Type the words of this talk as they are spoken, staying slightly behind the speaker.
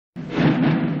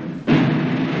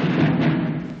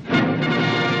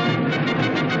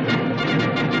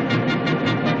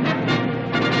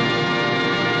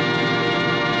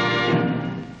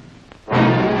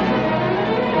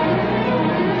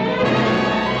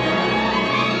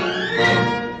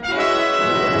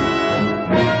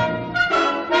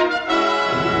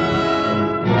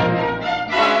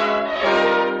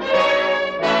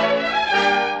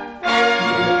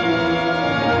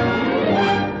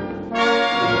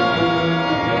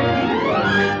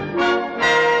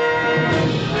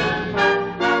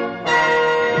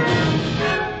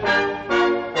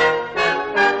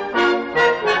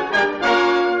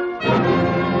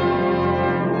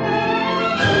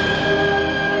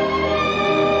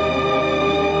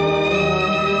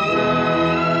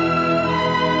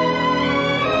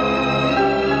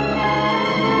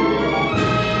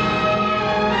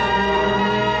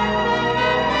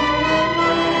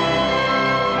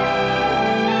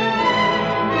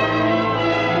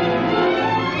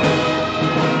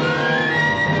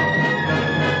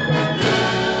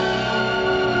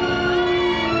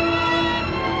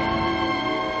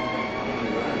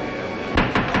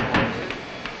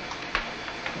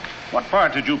What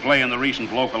part did you play in the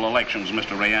recent local elections,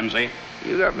 Mr. Rienzi?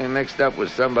 You got me mixed up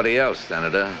with somebody else,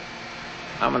 Senator.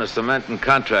 I'm in a cement and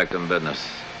contracting business.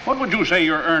 What would you say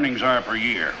your earnings are per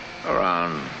year?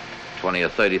 Around 20 or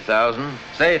 30,000.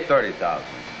 Say 30,000.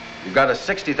 You've got a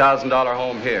 $60,000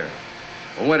 home here,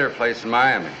 a winter place in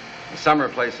Miami, a summer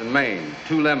place in Maine,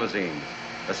 2 limousines,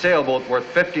 a sailboat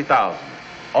worth $50,000,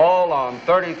 all on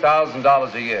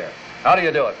 $30,000 a year. How do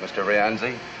you do it, Mr.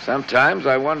 Rienzi? Sometimes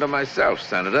I wonder myself,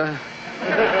 Senator.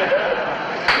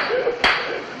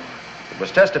 It was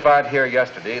testified here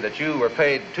yesterday that you were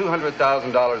paid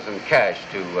 $200,000 in cash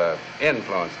to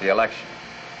influence the election.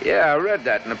 Yeah, I read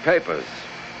that in the papers.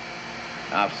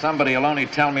 Now, if somebody will only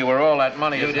tell me where all that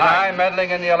money is deny meddling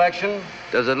in the election?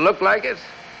 Does it look like it?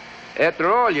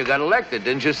 After all, you got elected,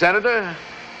 didn't you, Senator?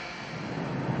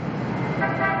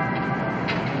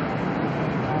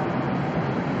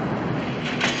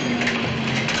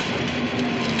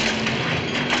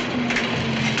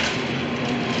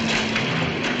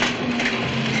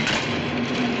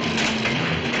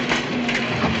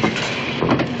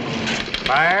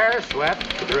 Fire swept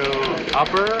through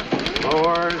upper,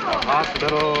 floors, the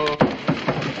hospital.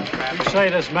 You say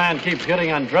this man keeps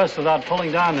getting undressed without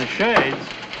pulling down the shades.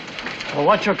 Well,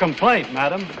 what's your complaint,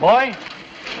 madam? Boy?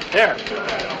 Here.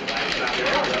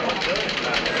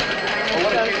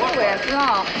 After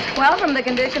all. Well, from the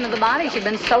condition of the body, she'd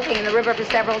been soaking in the river for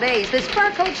several days. This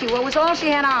fur coat she wore was all she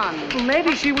had on. Well,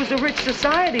 maybe she was a rich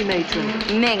society matron.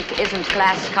 Mink isn't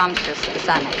class conscious,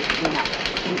 Sonny. No.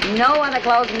 No other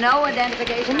clothes, no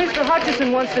identification. Well, Mr.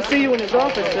 Hutcheson wants to see you in his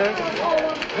office, sir.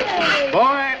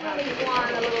 Boy!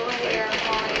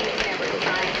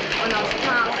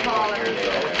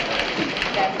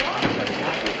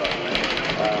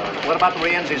 What about the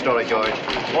Rienzi story, George?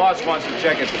 Boss wants to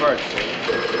check it first.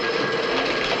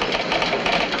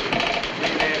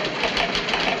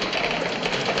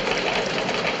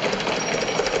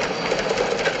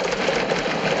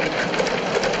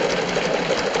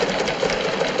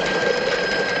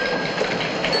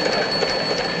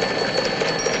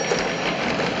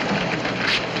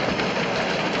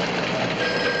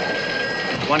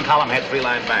 One column had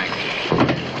 3-line bank.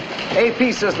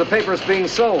 AP says the paper's being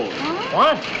sold.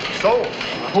 What? Sold?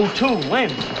 Who to?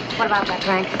 When? What about that,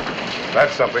 Frank?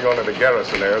 That's something only the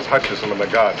Garrison heirs, Hutcheson and the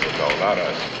guards would know, not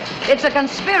us. It's a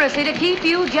conspiracy to keep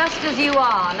you just as you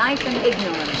are, nice and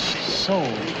ignorant. Sold?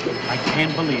 I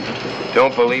can't believe it.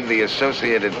 Don't believe the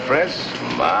Associated Press?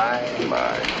 My.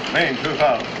 Maine,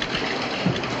 2,000.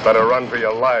 Better run for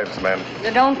your lives, men.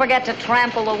 Don't forget to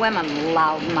trample the women,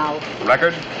 loudmouth.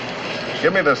 Record?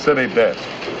 Give me the city desk.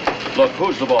 Look,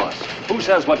 who's the boss? Who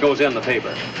says what goes in the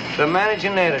paper? The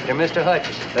managing editor, Mr.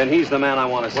 Hutcheson. Then he's the man I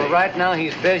want to see. Well, right now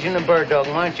he's vision and bird dog.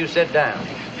 Why don't you sit down,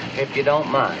 if you don't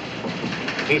mind?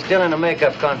 He's still in the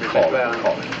makeup country. Call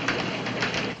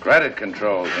it. Credit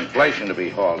controls, inflation to be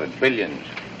halted, billions.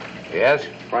 Yes?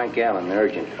 Frank Allen,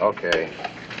 urgent. Okay.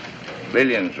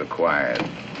 Billions required.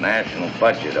 National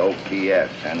budget,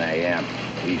 OPS, NAM,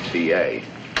 ECA.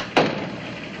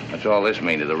 What's all this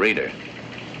mean to the reader?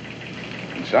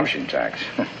 Consumption tax.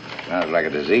 Sounds like a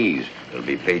disease. It'll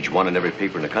be page 1 in every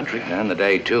paper in the country. And the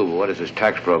day, too. What does this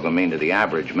tax program mean to the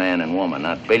average man and woman?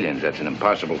 Not billions. That's an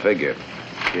impossible figure.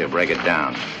 Here, break it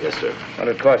down. Yes, sir. What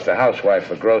it cost a housewife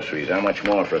for groceries? How much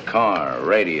more for a car, a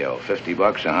radio? $50,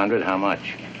 $100? How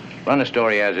much? Run the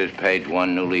story as is, page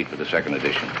 1, new lead for the second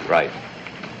edition. Right.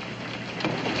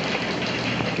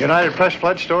 United Press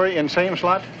pledge story in same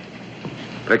slot?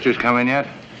 Pictures coming yet?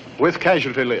 With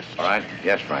casualty list. All right.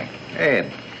 Yes, Frank.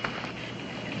 Ed.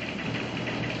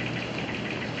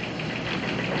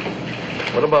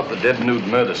 What about the dead nude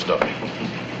murder story?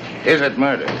 Is it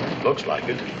murder? Looks like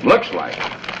it. Looks like it.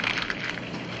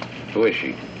 Who is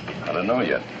she? I don't know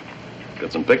yet.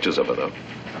 Got some pictures of her, though.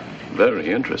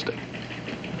 Very interesting.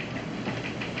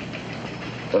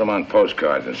 Put them on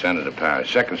postcards and send it to Paris.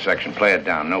 Second section, play it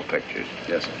down. No pictures.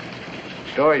 Yes, sir.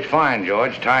 Story's fine,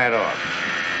 George. Tie it off.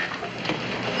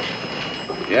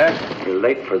 Yes? You're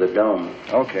late for the dome.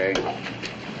 Okay.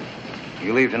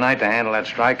 You leave tonight to handle that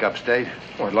strike upstate?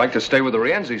 Well, I'd like to stay with the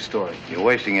Rienzi story. You're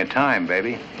wasting your time,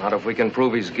 baby. Not if we can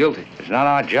prove he's guilty. It's not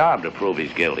our job to prove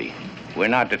he's guilty. We're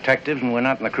not detectives, and we're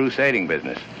not in the crusading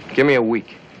business. Give me a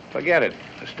week. Forget it.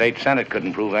 The state senate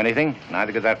couldn't prove anything.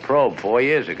 Neither could that probe 4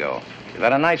 years ago. You've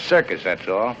had a nice circus, that's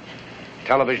all.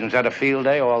 Television's had a field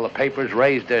day. All the papers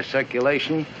raised their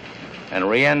circulation. And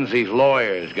Rienzi's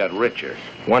lawyers got richer.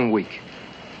 1 week.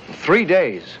 3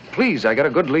 days. Please, I got a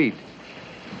good lead.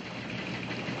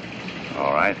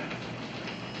 All right.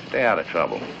 Stay out of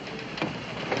trouble.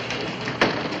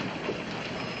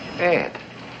 Ed.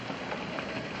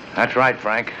 That's right,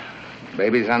 Frank.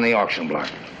 Baby's on the auction block.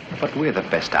 But we're the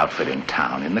best outfit in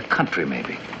town, in the country,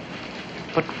 maybe.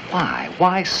 But why?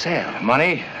 Why sell?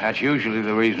 Money? That's usually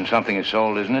the reason something is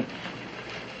sold, isn't it?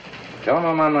 Tell them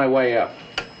I'm on my way up.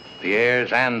 The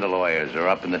heirs and the lawyers are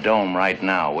up in the dome right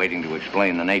now, waiting to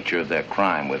explain the nature of their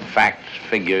crime with facts,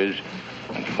 figures,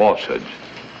 and falsehoods.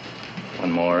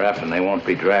 One more F and they won't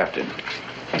be drafted.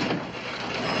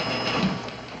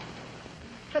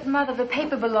 But, Mother, the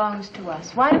paper belongs to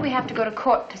us. Why do we have to go to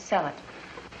court to sell it?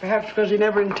 Perhaps because he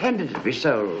never intended it to be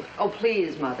sold. Oh,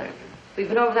 please, Mother. We've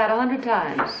been over that 100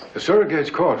 times. The surrogate's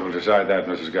court will decide that,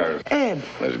 Mrs. Garrison. Ed.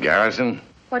 Miss Garrison,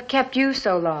 What kept you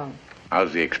so long?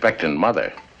 how's the expectant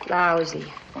mother? Lousy.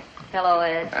 Hello,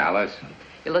 Ed. Alice?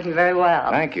 You're looking very well.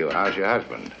 Thank you. How's your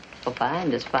husband? Oh, fine,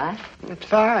 just fine. It's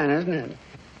fine, isn't it?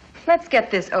 Let's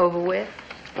get this over with.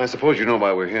 I suppose you know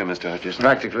why we're here, Mr. Hutcheson.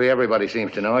 Practically everybody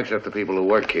seems to know, except the people who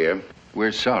work here.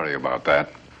 We're sorry about that.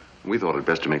 We thought it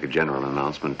best to make a general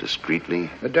announcement discreetly.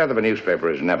 The death of a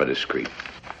newspaper is never discreet.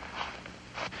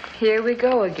 Here we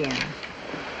go again.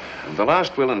 The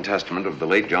last will and testament of the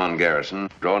late John Garrison,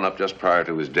 drawn up just prior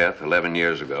to his death 11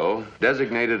 years ago,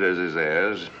 designated as his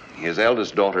heirs his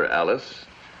eldest daughter, Alice,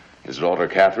 his daughter,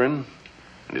 Katherine,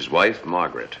 and his wife,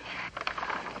 Margaret.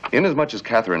 Inasmuch as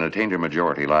Katherine attained her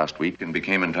majority last week and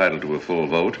became entitled to a full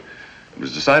vote, it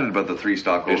was decided by the three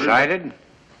stockholders... Decided?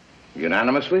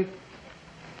 Unanimously?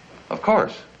 Of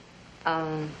course.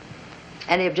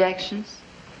 Any objections?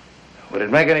 Would it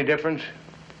make any difference?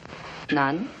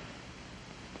 None.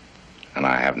 And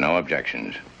I have no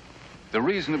objections. The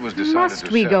reason it was decided Must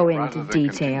to we sell go rather into than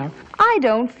detail? continue. I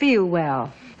don't feel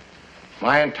well.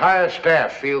 My entire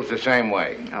staff feels the same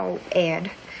way. Oh, Ed,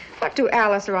 what do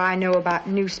Alice or I know about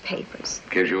newspapers?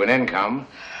 Gives you an income.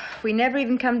 We never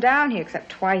even come down here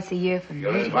except twice a year for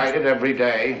You're meetings. invited every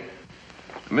day.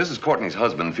 Mrs. Courtney's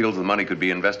husband feels the money could be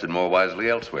invested more wisely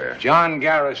elsewhere. John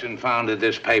Garrison founded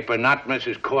this paper, not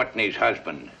Mrs. Courtney's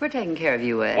husband. We're taking care of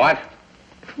you, Ed. What?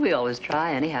 We always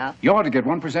try, anyhow. You ought to get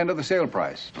 1% of the sale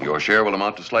price. Your share will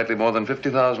amount to slightly more than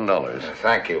 $50,000.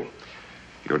 Thank you.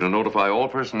 You're to notify all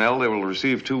personnel they will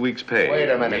receive 2 weeks' pay. Wait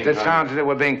a minute. This sounds as if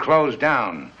we're being closed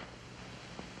down.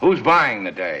 Who's buying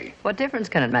the day? What difference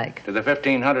can it make? To the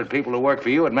 1,500 people who work for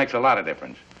you, it makes a lot of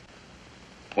difference.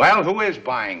 Well, who is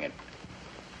buying it?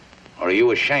 Or are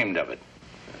you ashamed of it?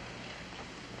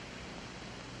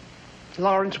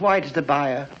 Lawrence White is the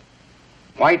buyer.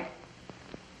 White?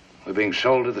 We're being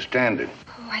sold to the Standard.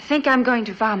 Oh, I think I'm going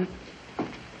to vomit.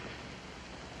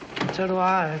 So do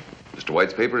I. Mr.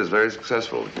 White's paper is very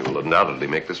successful. He will undoubtedly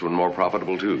make this one more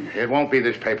profitable, too. It won't be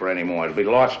this paper anymore. It'll be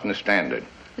lost in the Standard.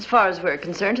 As far as we're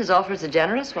concerned, his offer is a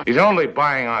generous one. He's only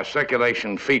buying our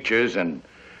circulation features and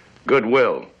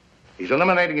goodwill. He's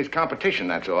eliminating his competition,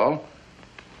 that's all.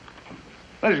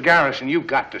 Mrs. Garrison, you've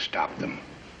got to stop them.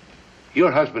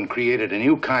 Your husband created a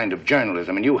new kind of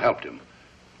journalism, and you helped him.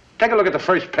 Take a look at the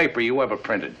first paper you ever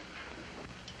printed.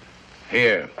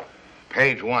 Here,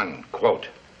 page 1, quote.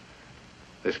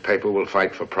 This paper will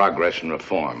fight for progress and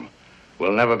reform.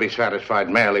 We'll never be satisfied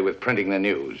merely with printing the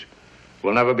news.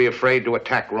 We'll never be afraid to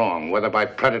attack wrong, whether by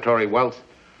predatory wealth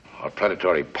or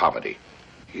predatory poverty.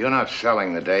 You're not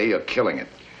selling the day, you're killing it.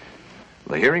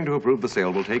 The hearing to approve the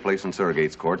sale will take place in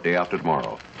Surrogate's Court day after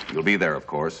tomorrow. You'll be there, of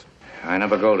course. I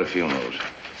never go to funerals.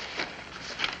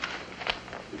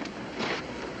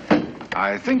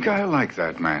 I think I like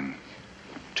that man.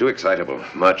 Too excitable,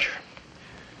 much.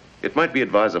 It might be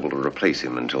advisable to replace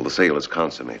him until the sale is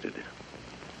consummated.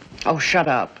 Oh, shut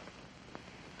up.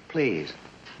 Please.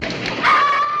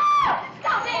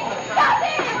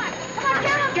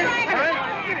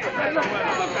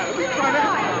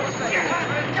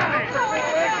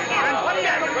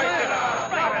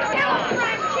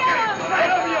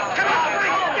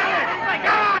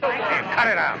 Cut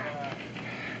it out.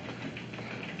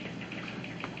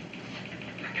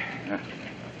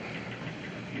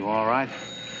 You all right?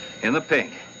 In the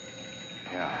pink.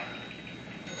 Yeah.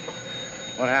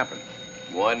 What happened?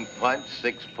 1 punch,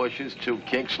 6 pushes, 2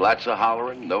 kicks, lots of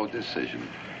hollering, no decision.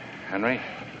 Henry?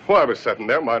 Well, I was sitting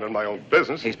there minding my own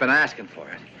business. He's been asking for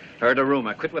it. Heard a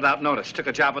rumor, quit without notice, took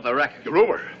a job at the record. A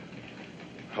rumor?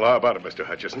 Well, how about it, Mr.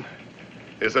 Hutcheson?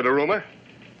 Is it a rumor?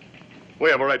 We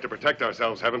have a right to protect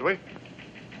ourselves, haven't we?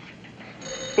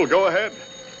 Well, go ahead.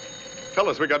 Tell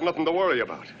us we got nothing to worry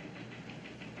about.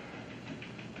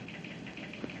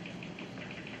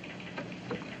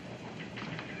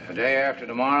 The day after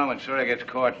tomorrow in Surrogate's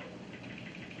Court.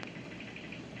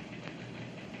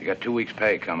 You got 2 weeks'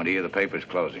 pay coming to you. The paper's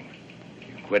closing.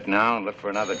 You can quit now and look for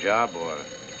another job or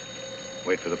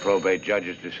wait for the probate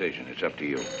judge's decision. It's up to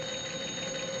you.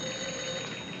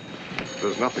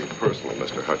 There's nothing personal,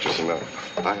 Mr. Hutcheson.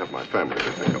 I have my family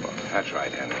to think about. That's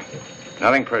right, Henry.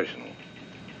 Nothing personal.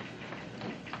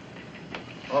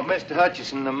 Well, Mr.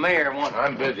 Hutcheson, the mayor wants...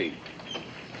 I'm busy.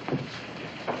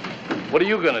 What are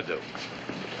you gonna do?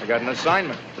 I got an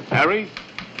assignment. Harry?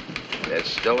 There's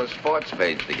still a sports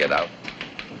page to get out.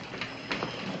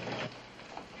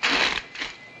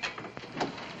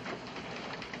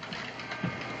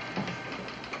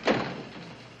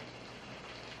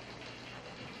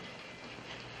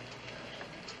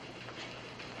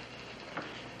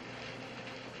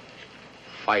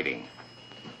 Fighting.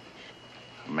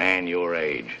 A man your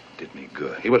age. Did me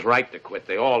good. He was right to quit.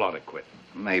 They all ought to quit.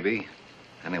 Maybe.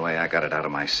 Anyway, I got it out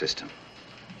of my system.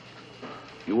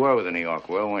 You were with the New York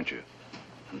World, weren't you?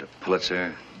 Under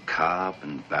Pulitzer, Cobb,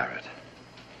 and Barrett.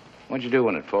 What'd you do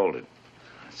when it folded?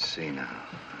 Let's see now.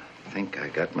 I think I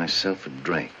got myself a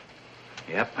drink.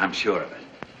 Yep, I'm sure of it.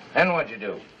 Then what'd you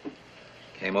do?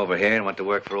 Came over here and went to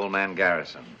work for old man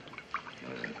Garrison. He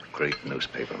was a great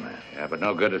newspaper man. Yeah, but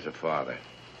no good as a father.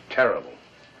 Terrible.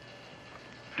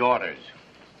 Daughters.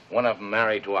 One of them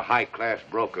married to a high-class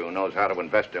broker who knows how to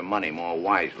invest their money more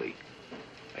wisely.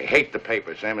 They hate the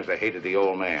paper, same as they hated the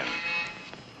old man.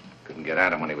 Couldn't get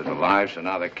at him when he was alive, so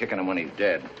now they're kicking him when he's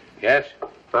dead. Yes?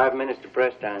 5 minutes to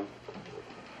press time.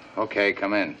 Okay,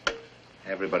 come in.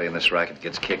 Everybody in this racket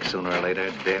gets kicked sooner or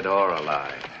later, dead or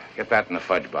alive. Get that in the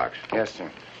fudge box. Yes,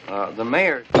 sir. The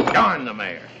mayor... Darn the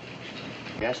mayor.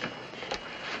 Yes, sir.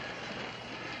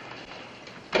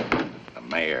 The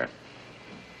mayor.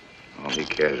 All he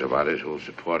cares about is who'll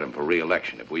support him for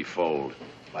re-election if we fold.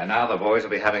 By now, the boys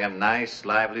will be having a nice,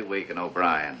 lively week in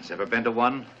O'Brien's. Ever been to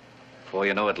one? Before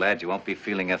you know it, lads, you won't be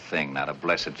feeling a thing, not a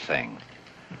blessed thing.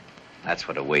 That's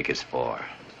what a week is for.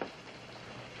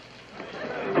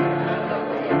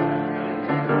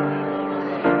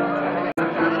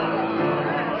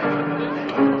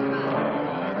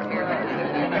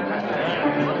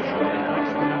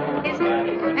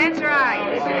 That's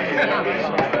right.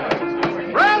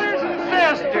 Brothers and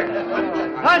sisters,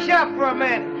 hush up for a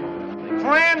minute.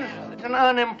 Friends and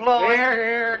unemployed. Here,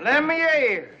 here. Lend me your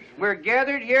ears. We're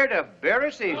gathered here to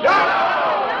bury Caesar.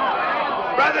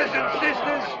 Brothers and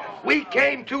sisters, we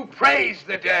came to praise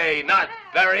the day, not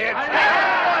bury it. I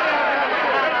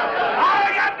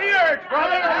got the urge,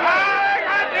 brother. I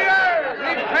got the urge.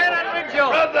 Repent and rejoice.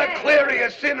 Brother Cleary,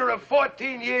 a sinner of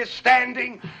 14 years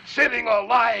standing, sitting or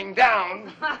lying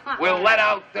down, will let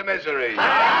out the misery.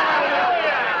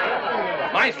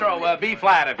 Maestro, B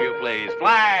flat, if you please.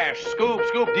 Flash, scoop,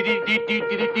 scoop,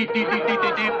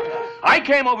 I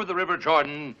came over the River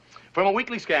Jordan from a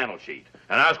weekly scandal sheet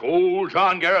and asked old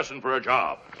John Garrison for a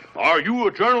job. Are you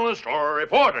a journalist or a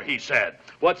reporter, he said.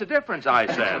 What's the difference, I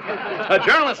said. A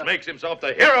journalist makes himself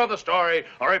the hero of the story.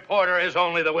 A reporter is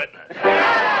only the witness.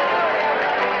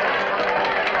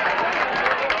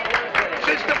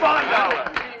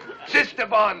 Sister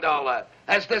Bondollar,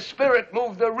 has the spirit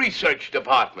moved the research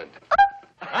department?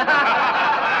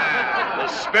 The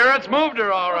spirits moved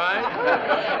her, all right.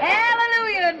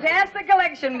 Hallelujah, and pass the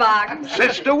collection box.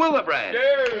 Sister Willebrandt.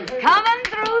 Coming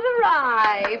through the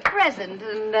rye, present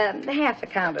and half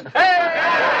accounted for.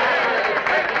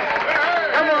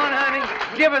 Come on,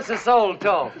 honey. Give us a soul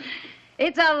talk.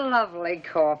 It's a lovely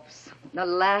corpse.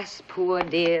 Alas, poor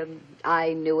dear,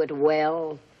 I knew it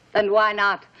well. And why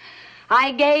not?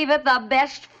 I gave it the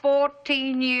best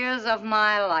 14 years of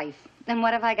my life. And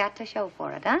what have I got to show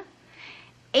for it, huh?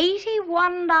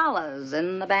 $81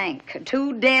 in the bank.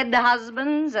 2 dead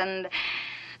husbands and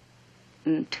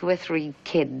 2 or 3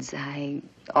 kids I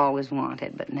always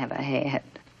wanted but never had.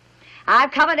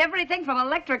 I've covered everything from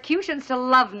electrocutions to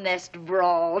love nest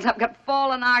brawls. I've got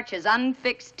fallen arches,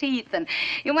 unfixed teeth, and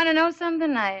you want to know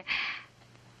something? I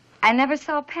never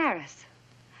saw Paris.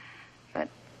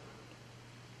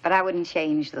 But I wouldn't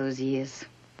change those years.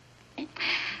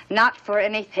 Not for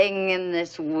anything in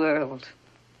this world.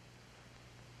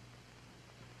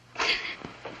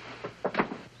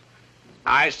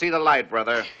 I see the light,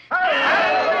 brother.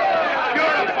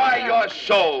 Purify your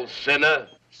soul, sinner.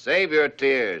 Save your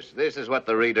tears. This is what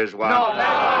the readers want.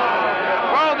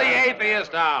 Throw the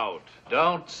atheist out.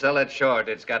 Don't sell it short.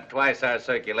 It's got twice our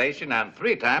circulation and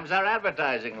 3 times our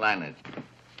advertising lineage.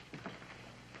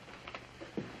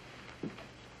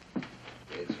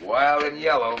 It's wild and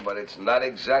yellow, but it's not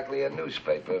exactly a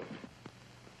newspaper.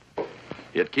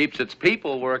 It keeps its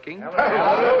people working.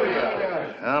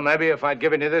 Well, maybe if I'd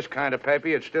given you this kind of paper,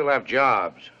 you'd still have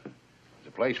jobs. There's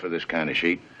a place for this kind of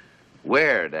sheet.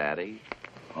 Where, Daddy?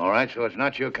 All right, so it's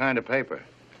not your kind of paper.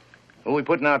 Who are we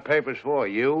putting out papers for?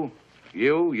 You?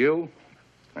 You?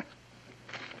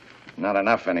 Not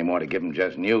enough anymore to give them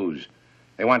just news.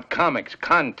 They want comics,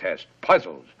 contests,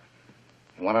 puzzles.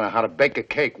 They want to know how to bake a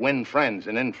cake, win friends,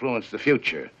 and influence the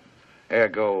future.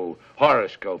 Ergo,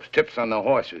 horoscopes, tips on the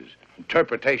horses,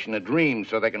 interpretation of dreams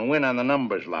so they can win on the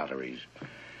numbers lotteries.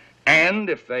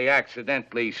 And if they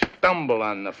accidentally stumble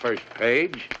on the first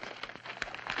page,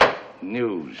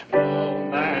 news.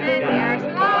 Old man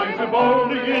Garrison lies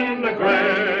a-bolding in the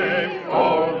grave.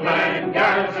 Old man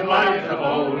Garrison lies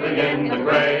a-bolding in the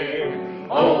grave.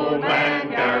 Old man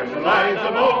Garrison lies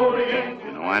a-bolding in...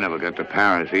 You know, I never got to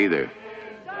Paris either.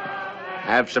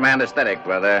 Have some anesthetic,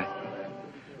 brother.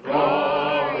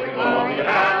 Glory, glory,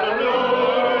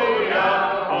 hallelujah.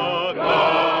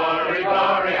 Glory,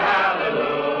 glory,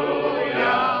 hallelujah.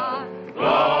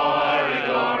 Glory,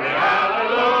 glory,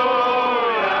 hallelujah.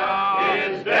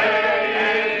 His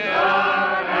day is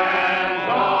done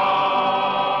and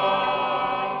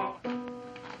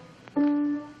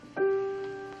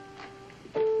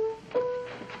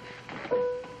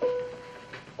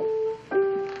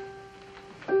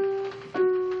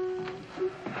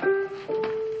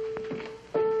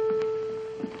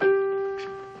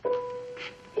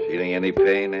Feeling any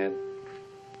pain, Ed?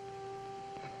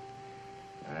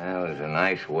 That was a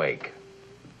nice wake.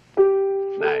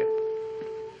 Night.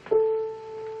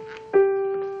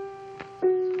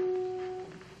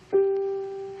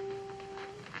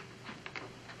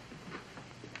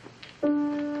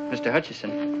 Mr.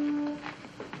 Hutcheson,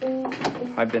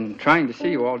 I've been trying to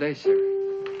see you all day, sir.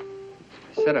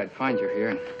 I said I'd find you here,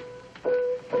 and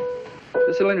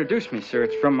this'll introduce me, sir.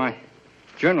 It's from my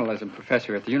journalism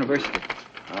professor at the university.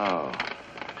 Oh,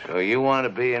 so you want to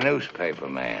be a newspaper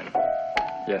man?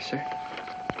 Yes, sir.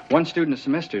 One student a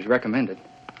semester is recommended.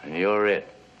 And you're it?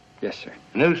 Yes, sir.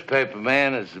 Newspaper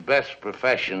man is the best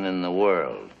profession in the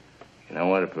world. You know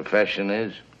what a profession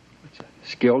is? It's a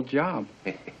skilled job.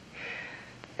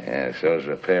 Yeah, so's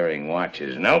repairing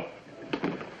watches. Nope.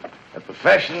 A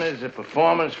profession is a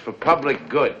performance for public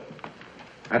good.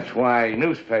 That's why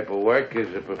newspaper work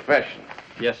is a profession.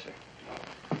 Yes, sir.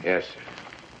 Yes, sir.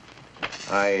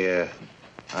 I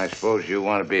suppose you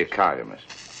want to be a cartoonist.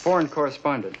 Foreign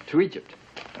correspondent to Egypt.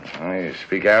 You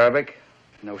speak Arabic?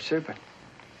 No, sir,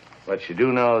 But you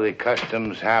do know the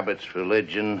customs, habits,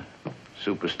 religion,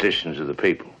 superstitions of the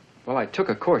people. Well, I took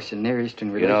a course in Near Eastern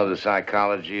You religion. know the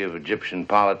psychology of Egyptian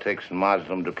politics and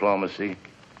Muslim diplomacy?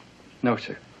 No,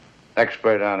 sir.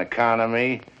 Expert on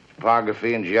economy,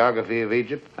 topography, and geography of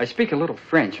Egypt? I speak a little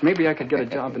French. Maybe I could get a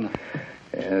job in the...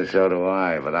 Yeah, so do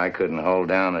I, but I couldn't hold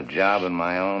down a job in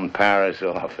my own Paris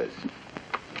office.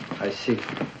 I see.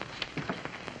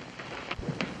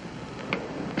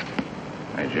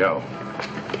 Hey, Joe.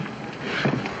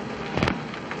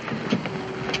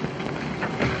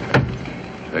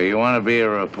 So you want to be a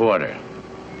reporter.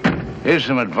 Here's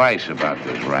some advice about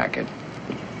this racket.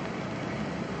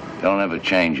 Don't ever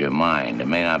change your mind. It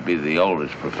may not be the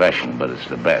oldest profession, but it's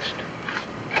the best.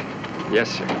 Yes,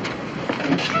 sir.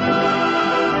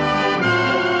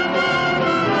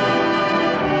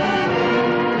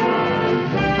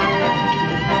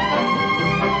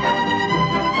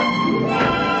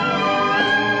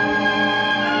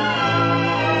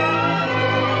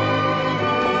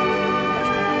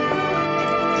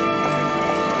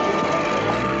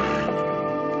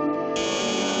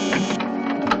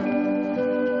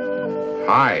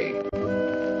 Hi.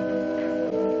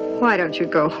 Why don't you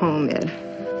go home, Ed?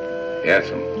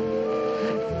 Yes'm.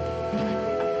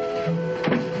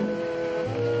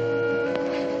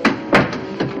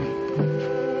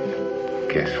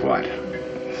 Guess what?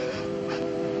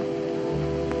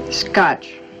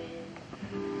 Scotch.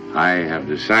 I have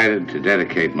decided to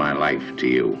dedicate my life to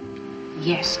you.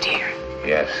 Yes, dear.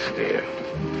 Yes, dear.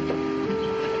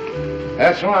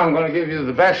 That's why I'm going to give you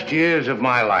the best years of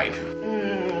my life.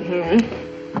 Mm-hmm.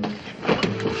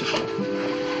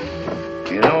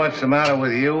 You know what's the matter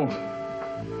with you?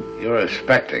 You're a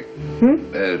skeptic.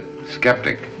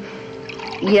 Skeptic.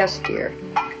 Yes, dear.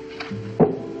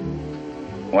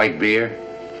 White beer?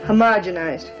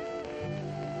 Homogenized.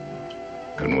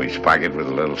 Couldn't we spike it with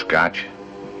a little scotch?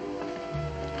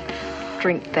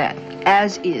 Drink that,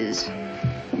 as is.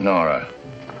 Nora,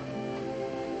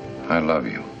 I love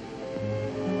you.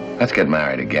 Let's get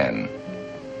married again.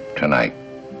 Tonight.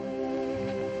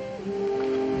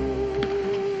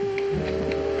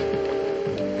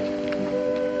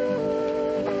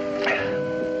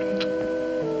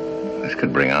 This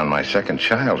could bring on my second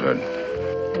childhood.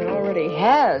 It already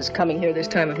has, coming here this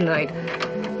time of night.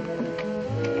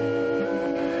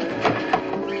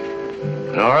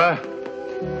 Nora,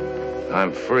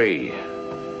 I'm free.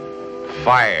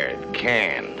 Fired,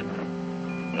 canned.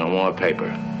 No more paper.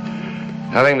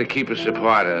 Nothing to keep us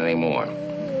apart anymore.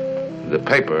 The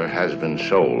paper has been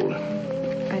sold.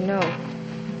 I know.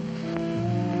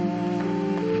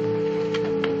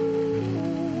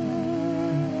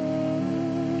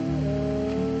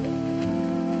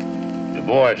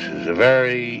 Divorce is a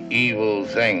very evil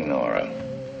thing, Nora.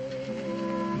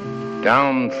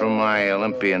 Down from my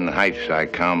Olympian heights I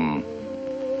come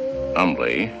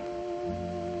humbly.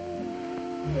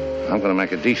 I'm going to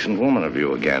make a decent woman of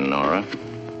you again, Nora.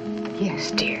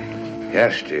 Yes, dear.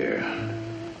 Yes, dear.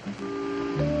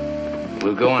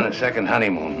 We'll go on a second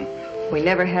honeymoon. We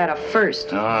never had a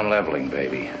first. No, I'm leveling,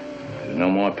 baby. There's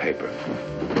no more paper.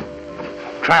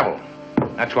 Travel.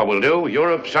 That's what we'll do.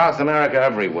 Europe, South America,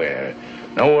 everywhere.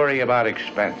 No worry about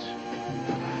expense.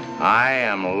 I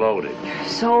am loaded.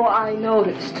 So I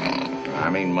noticed.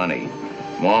 I mean money.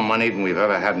 More money than we've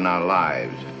ever had in our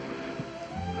lives.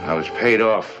 I was paid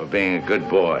off for being a good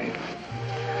boy.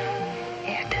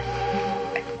 Ed,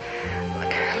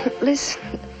 look, listen.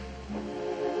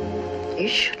 You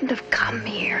shouldn't have come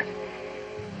here.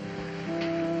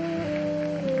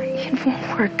 It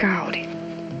won't work out.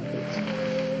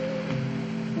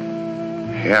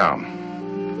 Yeah.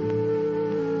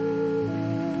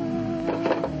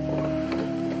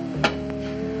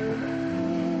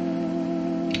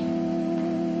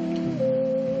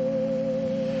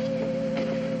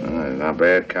 Not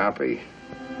bad copy.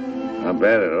 Not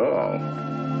bad at all.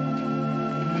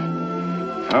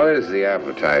 How is the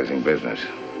advertising business?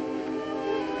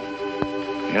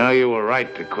 You know, you were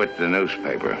right to quit the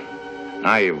newspaper.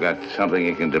 Now you've got something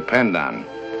you can depend on.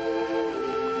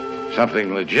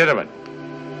 Something legitimate.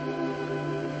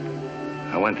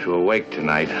 I went to a wake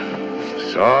tonight.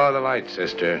 Saw the light,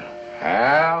 sister.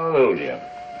 Hallelujah.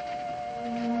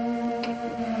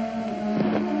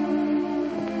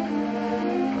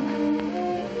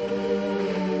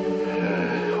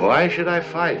 Why should I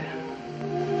fight?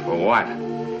 For what?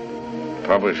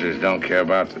 Publishers don't care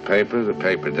about the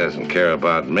paper doesn't care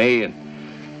about me, and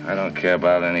I don't care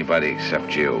about anybody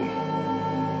except you.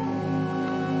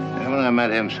 Haven't I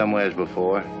met him somewheres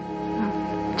before?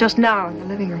 Just now in the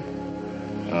living room.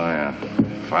 Oh, yeah.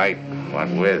 Fight? What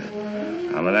with?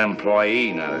 I'm an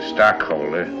employee, not a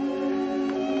stockholder.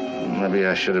 Maybe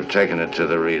I should have taken it to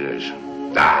the readers.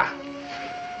 Ah!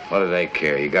 What do they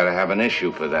care? You gotta have an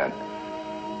issue for that.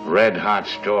 Red-hot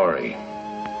story.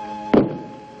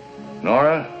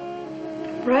 Nora?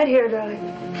 Right here, darling.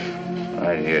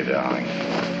 Right here, darling.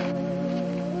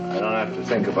 I don't have to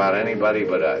think about anybody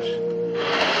but us.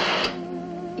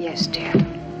 Yes, dear.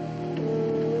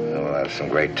 We'll have some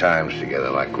great times together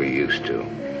like we used to.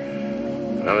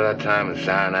 Remember that time in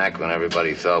Saranac when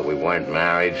everybody thought we weren't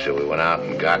married, so we went out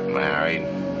and got married?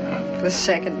 The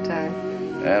second time.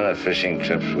 And the fishing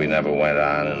trips we never went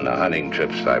on, and the hunting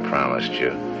trips I promised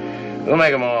you. We'll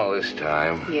make them all this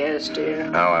time. Yes, dear.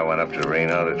 Now I went up to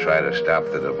Reno to try to stop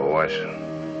the divorce.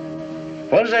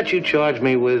 What is that you charged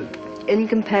me with?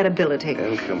 Incompatibility.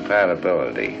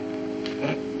 Incompatibility.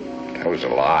 That was a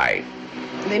lie.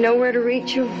 They know where to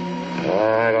reach you?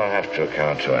 I don't have to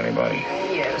account to anybody.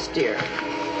 Yes, dear.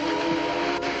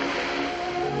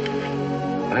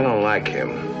 I don't like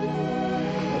him.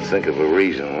 I'll think of a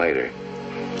reason later.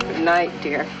 Good night,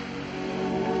 dear.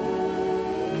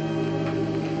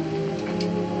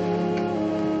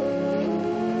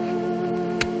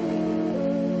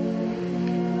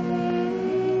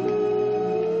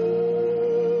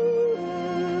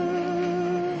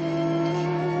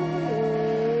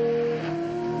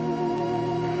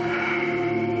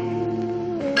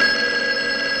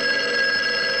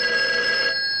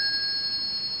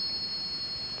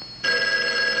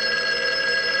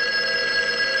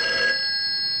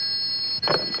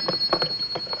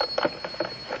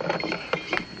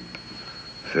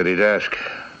 City desk.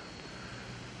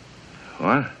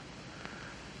 What?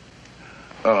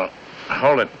 Oh,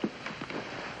 hold it.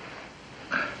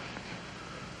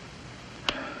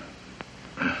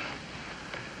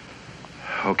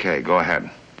 Okay, go ahead.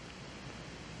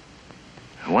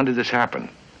 When did this happen?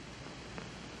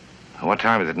 What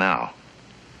time is it now?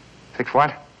 6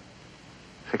 what?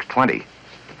 6:20.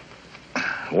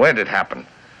 Where did it happen?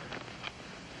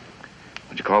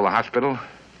 Did you call the hospital?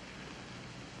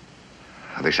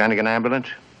 Are they sending an ambulance?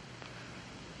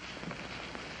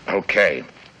 Okay.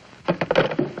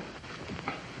 Good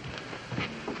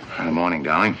morning,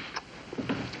 darling.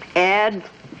 Ed,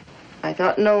 I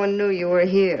thought no one knew you were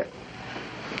here.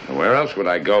 Where else would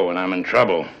I go when I'm in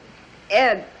trouble?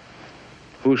 Ed.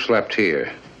 Who slept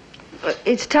here?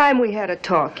 It's time we had a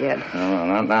talk, Ed. No,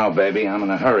 not now, baby. I'm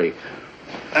in a hurry.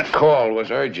 That call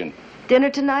was urgent. Dinner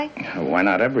tonight? Why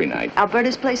not every night?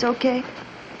 Alberta's place okay?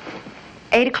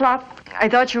 8 o'clock? I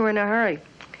thought you were in a hurry.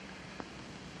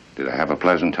 Did I have a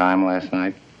pleasant time last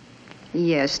night?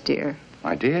 Yes, dear.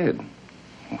 I did.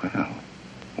 Well,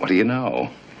 what do you know?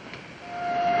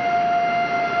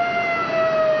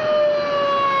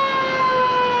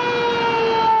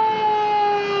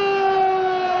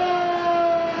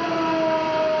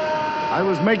 I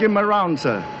was making my round,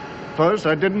 sir. First,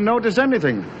 I didn't notice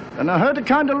anything. Then I heard a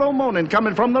kind of low moaning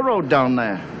coming from the road down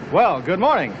there. Well, good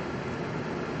morning.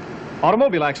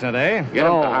 Automobile accident, eh? Get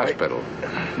him to hospital.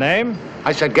 Name?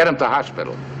 I said get him to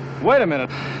hospital. Wait a minute.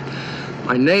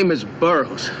 My name is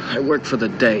Burrows. I work for the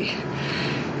day.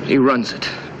 He runs it.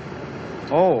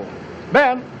 Oh.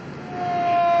 Ben.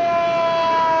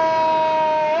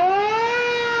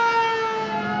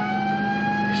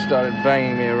 They started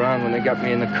banging me around when they got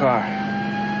me in the car.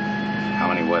 How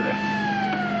many were there?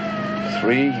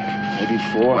 3, maybe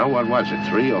 4. Well, what was it,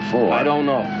 3 or 4? I don't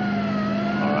know.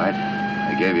 All right.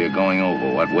 They gave you a going over.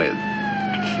 What with?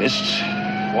 Fists.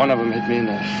 One of them hit me in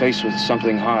the face with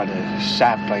something hard, a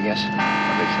sap, I guess.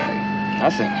 What'd they say?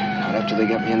 Nothing. Not after they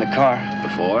got me in the car.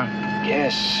 Before?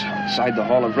 Yes, outside the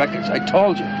Hall of Records. I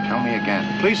told you. Tell me again.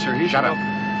 Please, sir, he Shut up.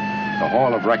 The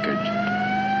Hall of Records.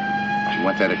 She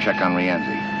went there to check on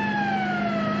Rienzi.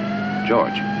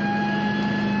 George.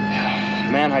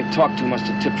 The man I talked to must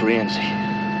have tipped Rienzi.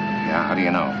 Yeah, how do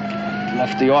you know? He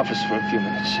left the office for a few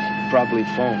minutes. He probably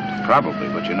phoned. Probably,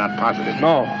 but you're not positive.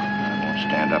 No. I won't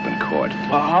stand up in court.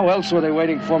 Well, how else were they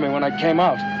waiting for me when I came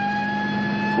out?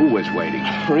 Who was waiting?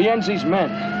 Rienzi's men.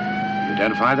 You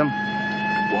identify them?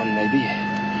 One, maybe.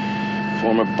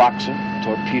 Former boxer,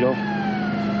 torpedo.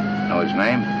 Know his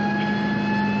name?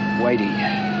 Whitey.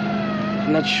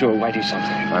 I'm not sure. Whitey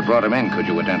something. If I brought him in, could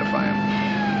you identify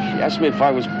him? He asked me if I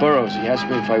was Burrows. He asked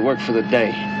me if I worked for the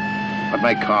day. What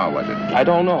make car was it? I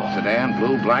don't know. Sedan,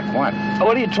 blue, black, what?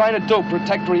 What are you trying to do,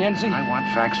 protect Rienzi? I want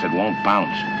facts that won't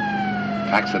bounce.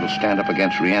 Facts that'll stand up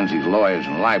against Rienzi's lawyers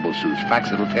and libel suits.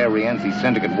 Facts that'll tear Rienzi's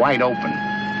syndicate wide open.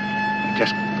 There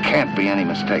just can't be any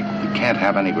mistake. We can't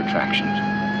have any retractions.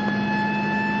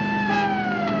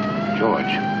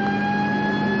 George.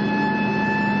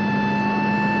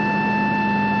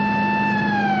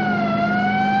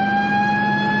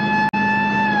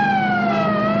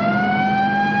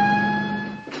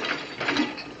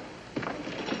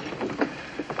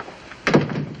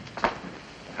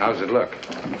 How's it look?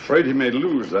 I'm afraid he may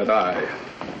lose that eye.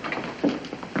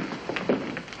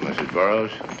 Mrs.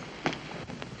 Burrows?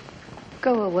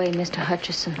 Go away, Mr.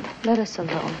 Hutcheson. Let us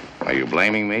alone. Are you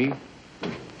blaming me?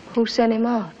 Who sent him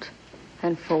out?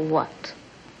 And for what?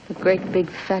 The great big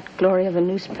fat glory of a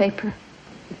newspaper?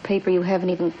 The paper you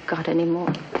haven't even got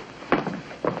anymore.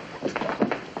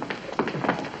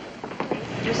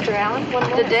 Mr. Allen, one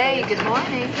moment. Today, good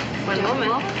morning. One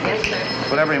moment. Yes, sir.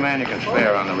 Put every man you can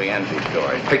spare on the Rienzi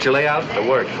story. Picture layout? The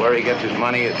works. Where he gets his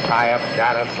money, his tie-up,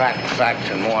 data, facts,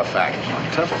 and more facts.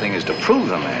 The tough thing is to prove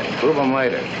them, man. Prove them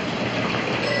later.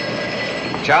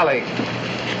 Charlie.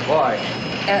 Boy.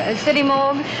 City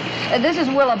morgue. This is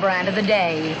Willebrandt of the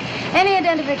day. Any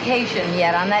identification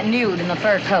yet on that nude in the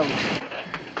fur coat?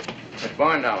 Miss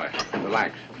Barndollar,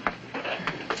 relax.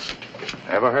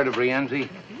 Ever heard of Rienzi?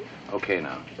 Okay,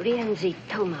 now. Rienzi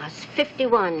Tomas,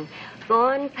 51,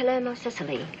 born Palermo,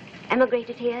 Sicily.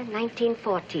 Emigrated here,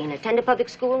 1914. Attended public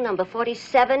school, number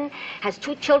 47. Has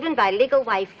 2 children by legal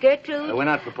wife, Gertrude. We're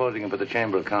not proposing him for the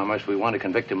Chamber of Commerce. We want to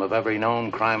convict him of every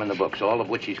known crime in the books, all of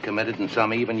which he's committed, and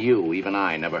some even you, even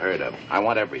I, never heard of. I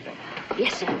want everything.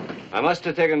 Yes, sir. I must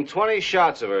have taken 20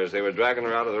 shots of her as they were dragging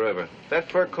her out of the river. That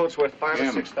fur coat's worth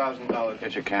 $5,000 or $6,000.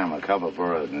 Get your camera. Cover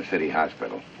Burrows in the city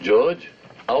hospital. George?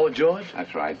 Our George?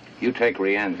 That's right. You take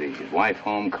Rienzi. His wife,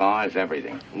 home, cars,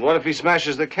 everything. What if he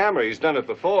smashes the camera? He's done it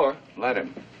before. Let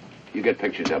him. You get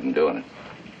pictures of him doing it.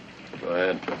 Go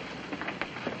ahead.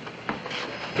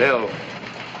 Bill,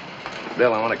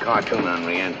 I want a cartoon on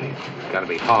Rienzi. It's got to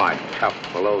be hard, tough,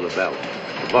 below the belt.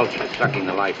 The vulture sucking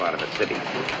the life out of a city.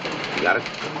 You got it?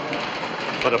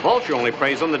 But a vulture only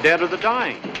preys on the dead or the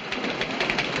dying.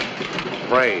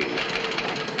 Praise.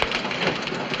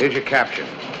 Here's your caption.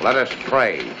 Let us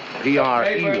pray.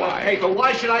 P-R-E-Y. Paper.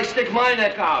 Why should I stick my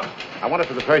neck out? I want it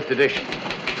for the first edition.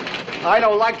 I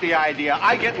don't like the idea.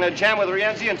 I get in a jam with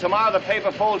Rienzi, and tomorrow the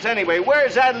paper folds anyway. Where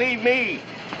does that leave me?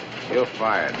 You're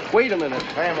fired. Wait a minute.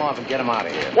 Pay him off and get him out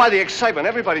of here. Why, the excitement.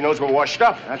 Everybody knows we're washed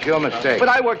up. That's your mistake. But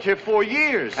I worked here 4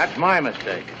 years. That's my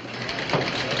mistake.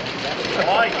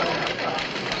 Why?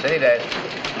 Say that.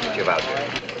 Get you out there.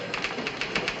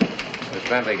 Miss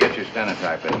Bentley, get your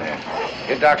stenotype in there.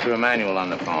 Get Dr. Emanuel on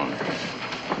the phone.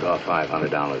 Draw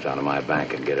 $500 out of my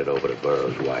bank and get it over to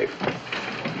Burrows' wife.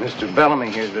 Mr.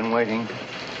 Bellamy here's been waiting.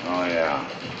 Oh, yeah.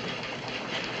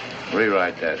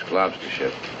 Rewrite desk, lobster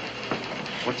ship.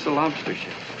 What's the lobster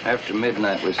ship? After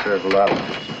midnight, we serve a lot of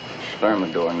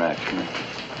thermidor naturally.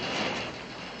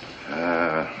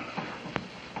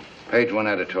 Page 1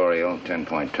 editorial,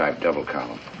 10-point type, double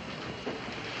column.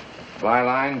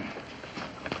 Byline,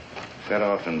 set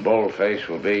off in boldface,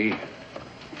 will be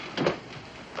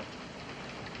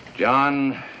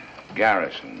John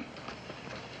Garrison.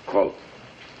 Quote,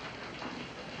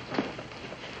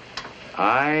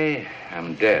 I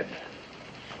am dead.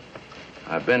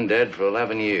 I've been dead for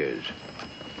 11 years.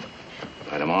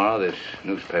 By tomorrow, this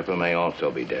newspaper may also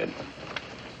be dead.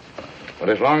 But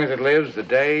as long as it lives, the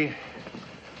day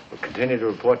will continue to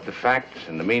report the facts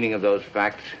and the meaning of those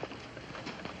facts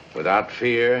without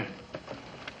fear,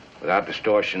 without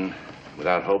distortion,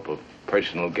 without hope of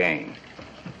personal gain,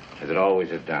 as it always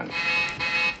has done.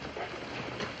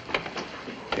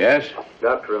 Yes?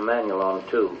 Dr. Emanuel on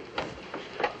 2.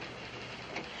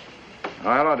 Oh,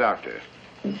 hello, Doctor.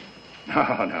 No,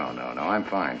 I'm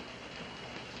fine.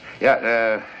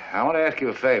 Yeah, I want to ask you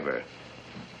a favor.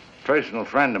 A personal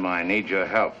friend of mine needs your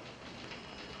help.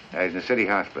 He's in the city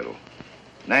hospital.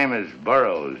 Name is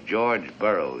Burrows, George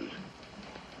Burrows.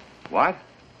 What?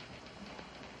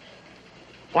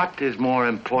 What is more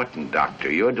important,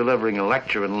 Doctor? You're delivering a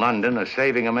lecture in London or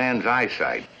saving a man's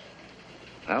eyesight?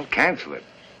 Well, cancel it.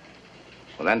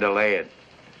 Well, then delay it.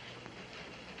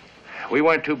 We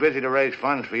weren't too busy to raise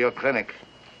funds for your clinic.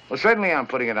 Well, certainly I'm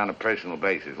putting it on a personal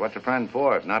basis. What's a friend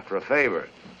for if not for a favor?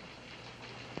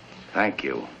 Thank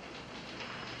you.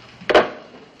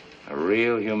 A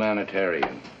real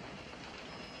humanitarian.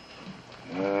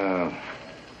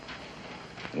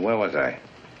 Where was I?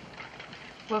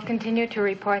 We'll continue to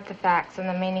report the facts and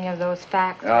the meaning of those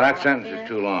facts. Oh, that sentence is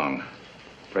too long.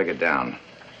 Break it down.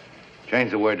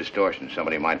 Change the word distortion.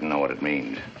 Somebody mightn't know what it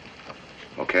means.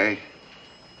 Okay?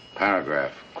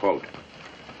 Paragraph, quote.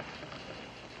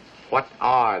 What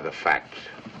are the facts?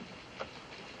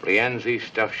 Rienzi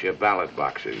stuffs your ballot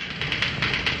boxes.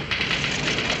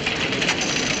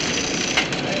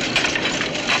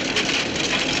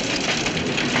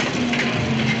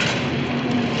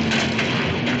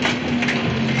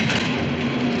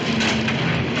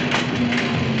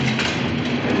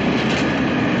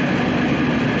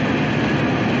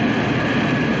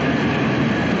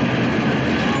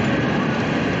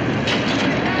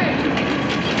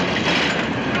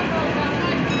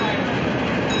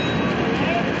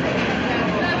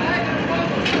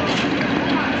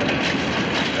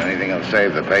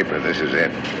 Save the paper. This is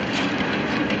it.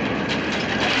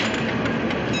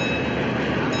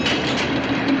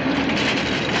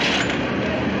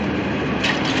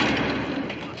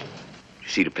 You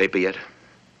see the paper yet?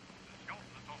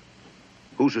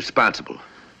 Who's responsible?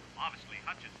 Obviously,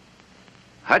 Hutcheson.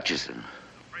 Hutcheson? I'm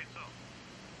afraid so.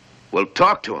 Well,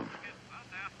 talk to him.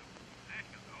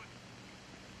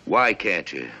 Why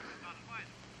can't you?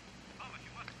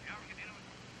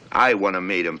 I want to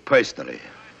meet him personally.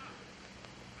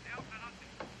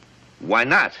 Why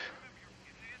not?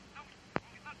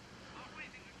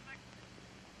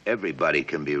 Everybody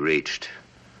can be reached.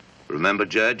 Remember,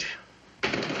 Judge?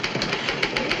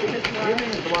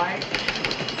 Mr. White.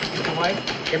 Mr. White,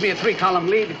 give me a 3-column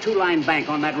lead, a 2-line bank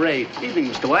on that raid. Evening,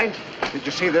 Mr. White. Did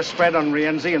you see this spread on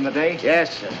Rienzi in the day?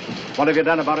 Yes, sir. What have you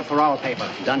done about it for our paper?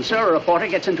 Done, sir. A reporter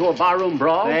gets into a barroom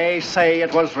brawl. They say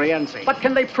it was Rienzi. But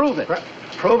can they prove it?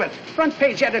 Prove it. Front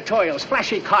page editorials,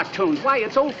 flashy cartoons. Why,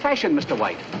 it's old-fashioned, Mr.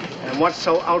 White. And what's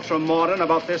so ultra-modern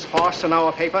about this horse in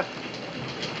our paper?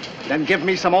 Then give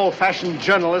me some old-fashioned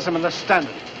journalism in the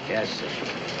Standard. Yes, sir.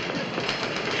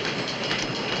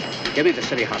 Give me the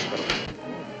city hospital.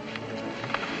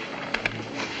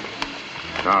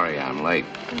 Sorry, I'm late.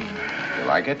 You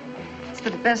like it? It's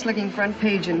the best-looking front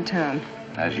page in town.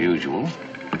 As usual.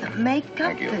 The makeup,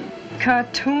 Thank you. the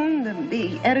cartoon,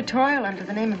 the editorial under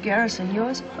the name of Garrison,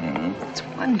 yours. Mm-hmm. It's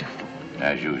wonderful.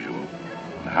 As usual.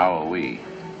 And how are we?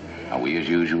 Are we as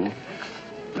usual?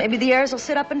 Maybe the heirs will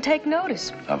sit up and take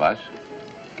notice. Of us?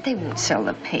 They won't sell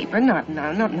the paper, not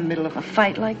now, not in the middle of a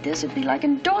fight like this. It'd be like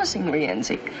endorsing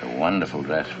Rienzi. It's a wonderful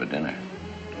dress for dinner.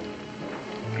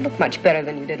 You look much better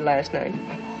than you did last night.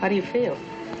 How do you feel?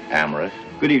 Amorous.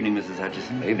 Good evening, Mrs.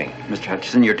 Hutcheson. Evening. Mr.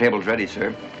 Hutcheson, your table's ready,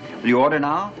 sir. Will you order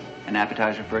now? An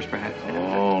appetizer first, perhaps?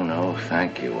 Oh, no,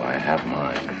 thank you. I have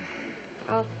mine.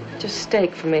 I'll just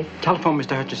steak for me. Telephone,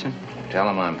 Mr. Hutcheson. Tell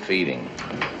him I'm feeding.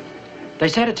 They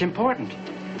said it's important.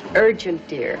 Urgent,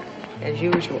 dear, as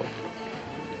usual.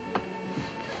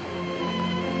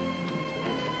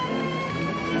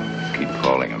 Keep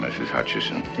calling her, Mrs.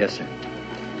 Hutcheson. Yes, sir.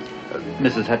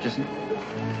 Mrs. Hutcheson?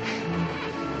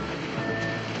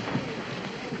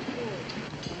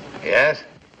 Yes?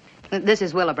 This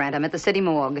is Willebrandt. I'm at the city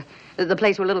morgue. The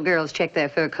place where little girls check their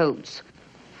fur coats.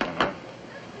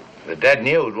 The dead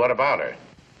news, what about her?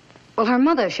 Well, her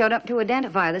mother showed up to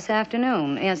identify her this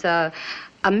afternoon as a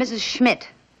Mrs. Schmidt.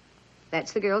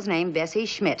 That's the girl's name, Bessie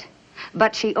Schmidt.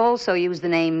 But she also used the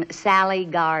name Sally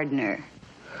Gardner.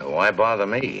 Why bother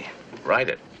me? Write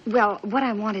it. Well, what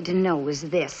I wanted to know was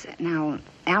this. Now,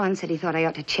 Alan said he thought I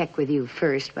ought to check with you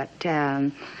first, but,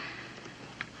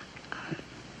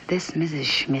 this Mrs.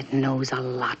 Schmidt knows a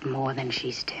lot more than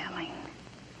she's telling.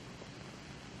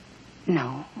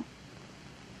 No.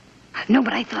 No,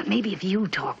 but I thought maybe if you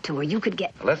talked to her, you could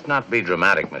get... Let's not be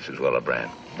dramatic, Mrs.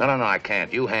 Willebrandt. No, I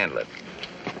can't. You handle it.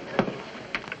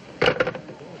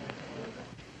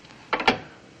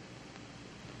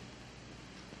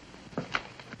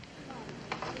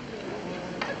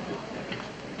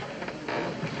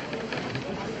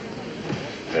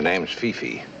 Her name's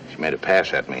Fifi. She made a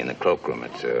pass at me in the cloakroom.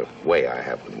 It's a way I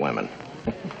have with women.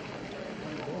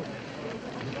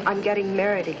 I'm getting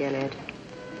married again, Ed.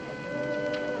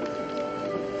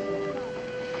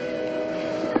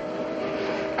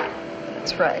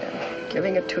 That's right. I'm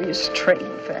giving it to you straight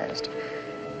and fast.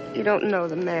 You don't know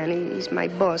the man. He's my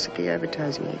boss at the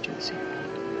advertising agency.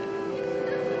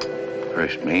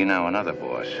 First me, now another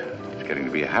boss. It's getting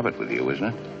to be a habit with you, isn't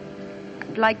it?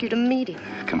 I'd like you to meet him.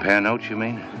 Compare notes, you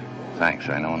mean? Thanks,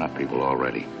 I know enough people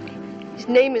already. His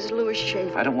name is Louis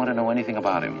Schaefer. I don't want to know anything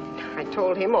about him. I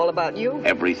told him all about you.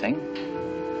 Everything?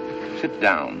 Sit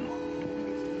down.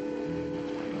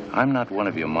 I'm not one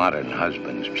of your modern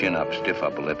husbands, chin up, stiff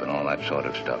upper lip, and all that sort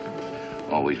of stuff.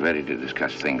 Always ready to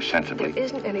discuss things sensibly. There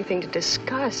isn't anything to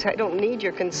discuss. I don't need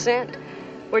your consent.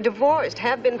 We're divorced,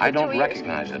 have been for 2 years. I don't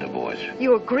recognize a divorce.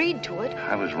 You agreed to it.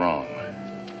 I was wrong.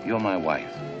 You're my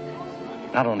wife.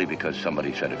 Not only because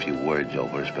somebody said a few words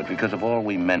over us, but because of all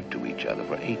we meant to each other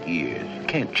for 8 years. You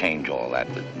can't change all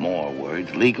that with more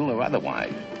words, legal or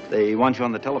otherwise. They want you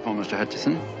on the telephone, Mr.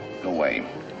 Hutcheson. Go away.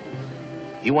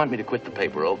 You want me to quit the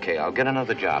paper? Okay, I'll get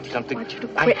another job, something... I want you to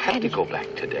quit. I have to go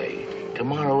back today.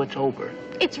 Tomorrow it's over.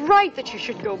 It's right that you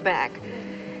should go back.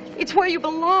 It's where you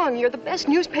belong. You're the best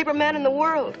newspaper man in the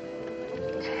world.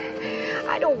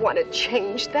 I don't want to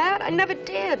change that. I never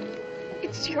did.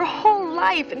 It's your whole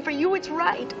life, and for you, it's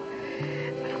right.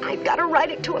 But I've got to write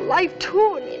it to a life,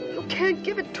 too, and you can't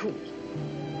give it to me.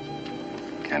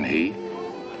 Can he?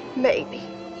 Maybe.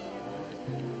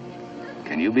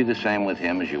 Can you be the same with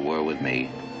him as you were with me?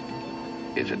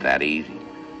 Is it that easy?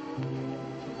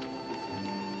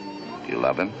 Do you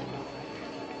love him?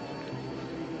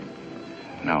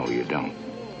 No, you don't.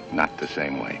 Not the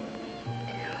same way.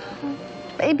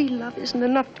 Maybe love isn't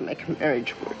enough to make a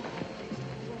marriage work.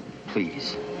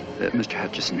 Please, Mr.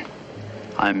 Hutcheson,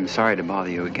 I'm sorry to bother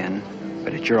you again,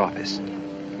 but at your office,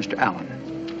 Mr.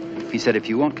 Allen. He said if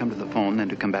you won't come to the phone, then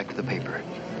to come back to the paper.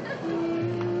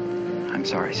 I'm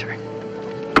sorry, sir.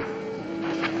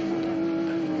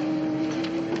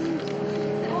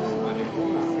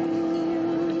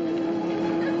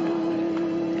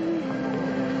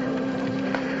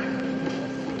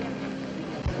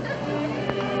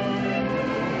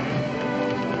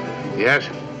 Yes?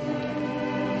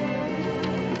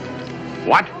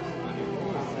 What?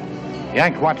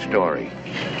 Yanked what story?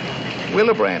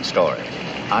 Willebrandt story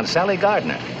on Sally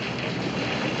Gardner.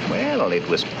 Well, it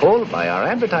was pulled by our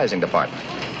advertising department.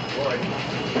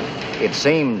 It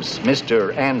seems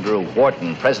Mr. Andrew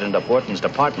Wharton, president of Wharton's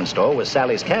department store, was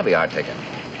Sally's caviar ticket.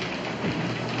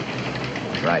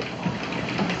 Right.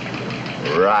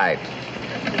 Right.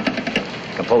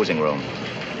 Composing room.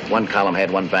 One column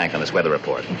had one bank on this weather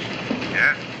report.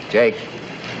 Yeah? Jake,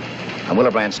 on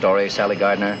Willebrandt story, Sally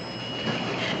Gardner?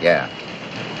 Yeah.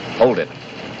 Hold it,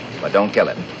 but don't kill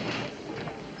it.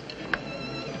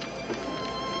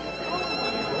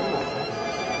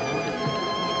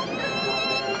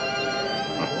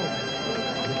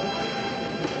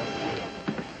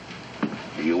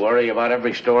 Do you worry about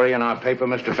every story in our paper,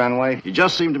 Mr. Fenway? It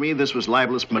just seemed to me this was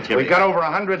libelous material. We've got over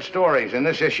 100 stories in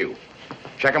this issue.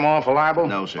 Check them all for libel?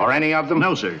 No, sir. Or any of them?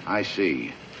 No, sir. I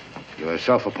see. You're a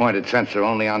self-appointed censor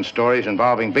only on stories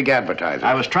involving big advertisers.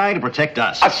 I was trying to protect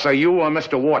us. Us, or you, or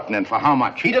Mr. Wharton, and for how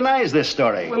much? He denies this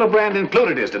story. Willebrandt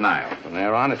included his denial. From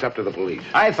there on, it's up to the police.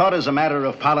 I thought as a matter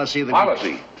of policy that...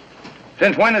 Policy?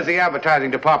 Since when has the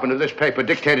advertising department of this paper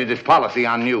dictated its policy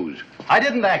on news? I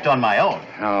didn't act on my own.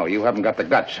 No, you haven't got the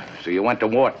guts, so you went to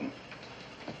Wharton.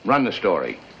 Run the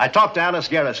story. I talked to Alice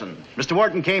Garrison. Mr.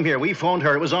 Wharton came here. We phoned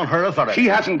her. It was on her authority. She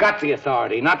hasn't got the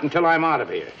authority, not until I'm out of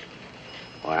here.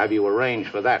 Or have you arranged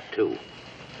for that, too?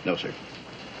 No, sir.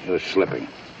 You're slipping.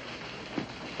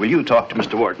 Will you talk to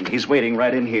Mr. Wharton? He's waiting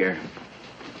right in here.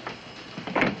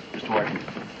 Mr. Wharton.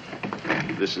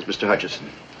 This is Mr. Hutcheson.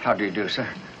 How do you do, sir?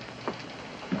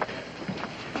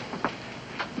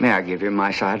 May I give you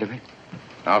my side of it?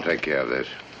 I'll take care of this.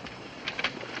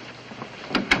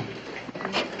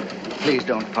 Please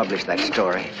don't publish that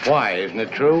story. Why? Isn't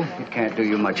it true? It can't do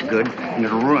you much good, and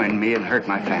it'll ruin me and hurt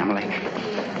my family.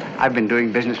 I've been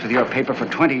doing business with your paper for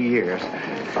 20 years.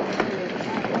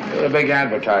 You're a big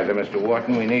advertiser, Mr.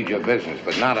 Wharton. We need your business,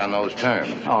 but not on those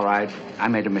terms. All right. I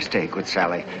made a mistake with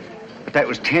Sally. But that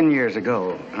was 10 years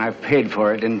ago, and I've paid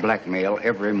for it in blackmail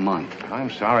every month.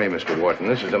 I'm sorry, Mr. Wharton.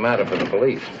 This is a matter for the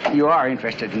police. You are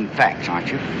interested in facts, aren't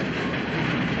you?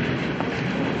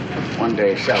 One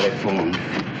day, Sally phoned.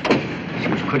 She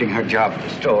was quitting her job at the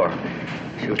store.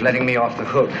 She was letting me off the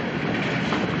hook.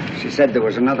 She said there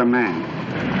was another man.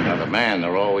 Another man?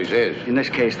 There always is. In this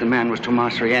case, the man was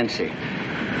Tomas Rienzi.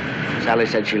 Sally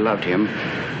said she loved him,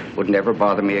 would never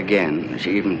bother me again.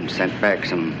 She even sent back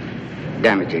some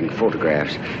damaging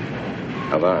photographs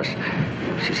of us.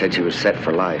 She said she was set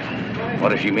for life. What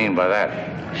does she mean by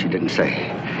that? She didn't say.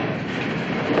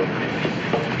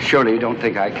 Surely you don't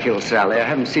think I killed Sally. I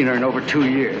haven't seen her in over 2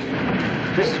 years.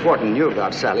 Mrs. Wharton knew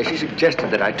about Sally. She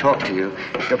suggested that I talk to you.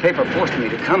 Your paper forced me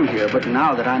to come here, but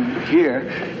now that I'm here,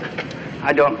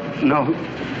 I don't know.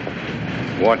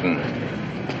 Wharton,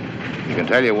 you can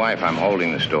tell your wife I'm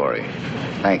holding the story.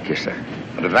 Thank you, sir.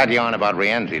 But if that yarn about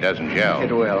Rienzi doesn't gel...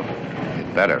 It will.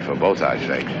 It's better for both our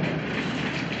sakes.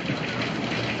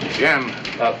 Jim.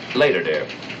 Later, dear.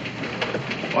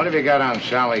 What have you got on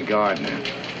Sally Gardner?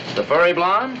 The furry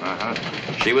blonde? Uh-huh.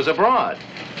 She was abroad.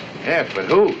 Yes, but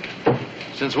who?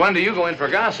 Since when do you go in for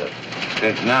gossip?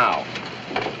 Since now.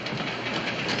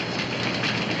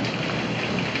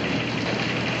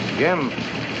 Jim,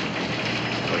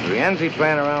 was Rienzi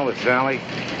playing around with Sally?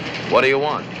 What do you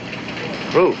want?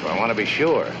 Proof. I want to be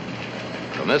sure.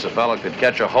 From this, a fellow could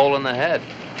catch a hole in the head.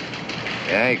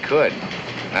 Yeah, he could.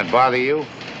 That bother you?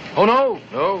 Oh, no.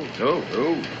 No.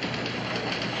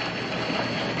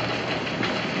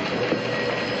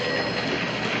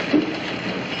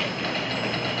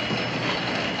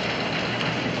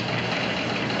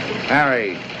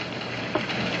 Harry,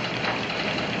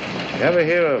 you ever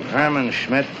hear of Herman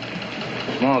Schmidt?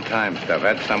 Small-time stuff.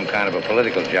 Had some kind of a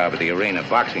political job at the arena.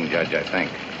 Boxing judge, I think.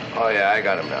 Oh, yeah, I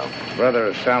got him now. Brother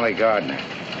of Sally Gardner.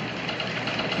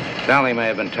 Sally may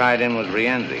have been tied in with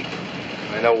Rienzi.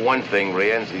 I know one thing.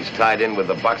 Rienzi's tied in with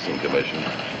the boxing commission.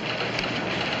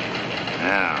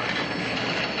 Now,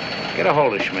 get a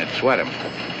hold of Schmidt. Sweat him.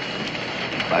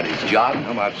 About his job?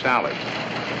 How about Sally?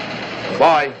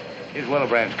 Bye. Here's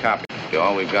Willebrandt's copy.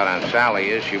 All we've got on Sally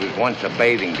is she was once a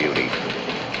bathing beauty.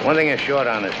 One thing is short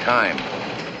on is time.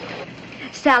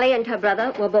 Sally and her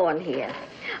brother were born here.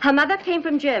 Her mother came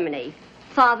from Germany.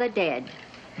 Father dead.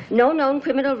 No known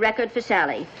criminal record for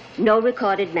Sally. No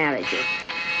recorded marriages.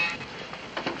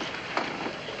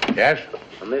 Yes?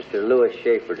 Mr. Louis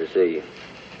Schaefer to see you.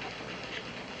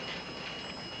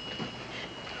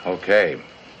 Okay.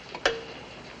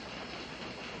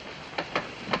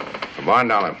 For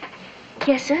 $1.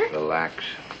 Yes, sir? Relax.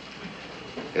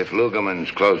 If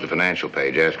Lugerman's closed the financial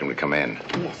page, ask him to come in.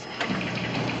 Yes, sir.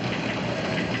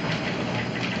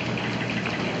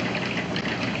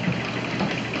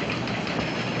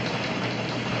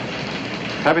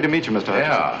 Happy to meet you, Mr. Hutcheson.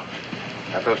 Yeah.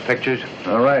 Got those pictures?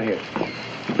 All right, here.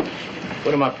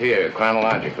 Put them up here,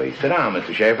 chronologically. Sit down,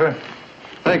 Mr. Schaefer.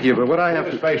 Thank you, but what I have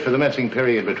Leave to... a space for the missing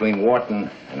period between Wharton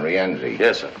and Rienzi.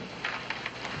 Yes, sir.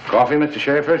 Coffee, Mr.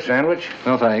 Schaefer? Sandwich?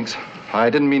 No, thanks.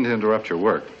 I didn't mean to interrupt your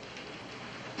work.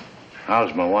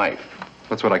 How's my wife?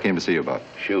 That's what I came to see you about.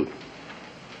 Shoot.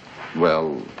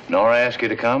 Well... Nora asked you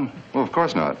to come? Well, of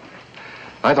course not.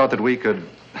 I thought that we could...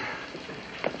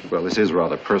 Well, this is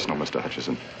rather personal, Mr.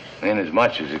 Hutcheson.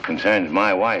 Inasmuch as it concerns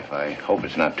my wife, I hope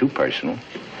it's not too personal.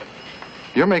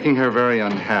 You're making her very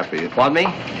unhappy. Want me?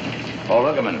 Oh,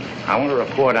 Lugerman, I want a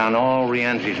report on all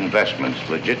Rienzi's investments,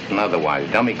 legit and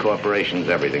otherwise. Dummy corporations,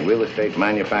 everything. Real estate,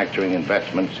 manufacturing,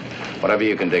 investments, whatever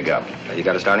you can dig up. You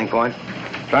got a starting point?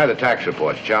 Try the tax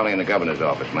reports. Charlie in the governor's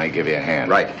office may give you a hand.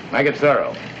 Right. Make it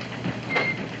thorough.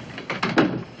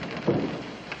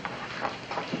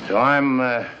 So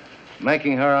I'm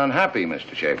making her unhappy,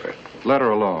 Mr. Schaefer. Let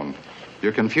her alone.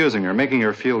 You're confusing her, making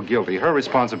her feel guilty. Her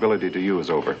responsibility to you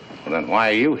is over. Well, then why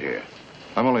are you here?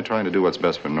 I'm only trying to do what's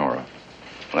best for Nora.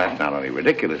 Well, that's not only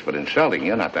ridiculous, but insulting.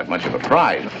 You're not that much of a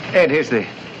prize. Ed, here's the...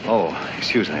 Oh,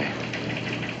 excuse me.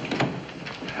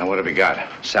 Now, what have you got?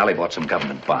 Sally bought some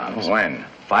government bonds. When?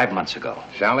 5 months ago.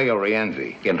 Sally or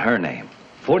Rienzi? In her name.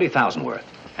 40,000 worth.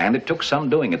 And it took some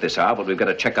doing at this hour, but we've got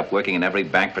a checkup working in every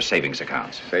bank for savings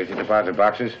accounts. Safety deposit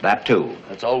boxes? That, too.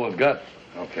 That's all we've got.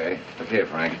 Okay. Look here,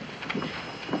 Frank.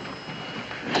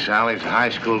 Sally's a high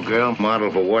school girl,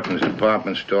 model for Wharton's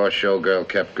department store, showgirl,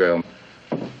 kept girl.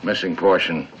 Missing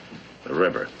portion, the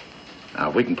river. Now,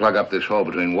 if we can plug up this hole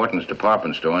between Wharton's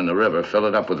department store and the river, fill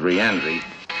it up with Rienzi.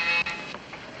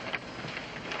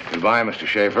 Goodbye, Mr.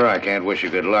 Schaefer. I can't wish you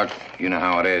good luck. You know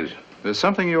how it is. There's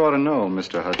something you ought to know,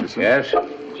 Mr. Hutcheson. Yes?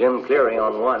 Jim Cleary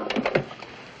on one.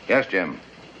 Yes, Jim.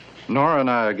 Nora and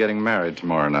I are getting married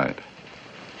tomorrow night.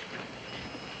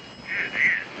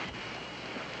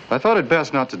 I thought it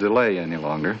best not to delay any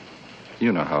longer.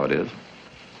 You know how it is.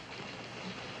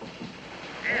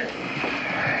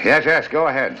 Yes, go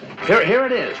ahead. Here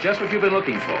it is, just what you've been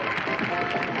looking for.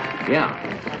 Yeah.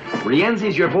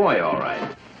 Rienzi's your boy, all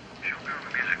right.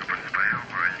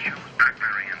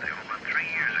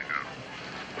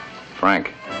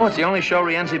 Frank. Oh, it's the only show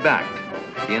Rienzi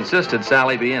backed. He insisted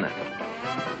Sally be in it.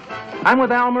 I'm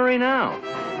with Al Murray now.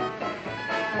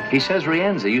 He says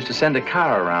Rienzi used to send a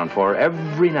car around for her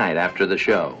every night after the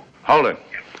show. Hold it.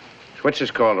 Switch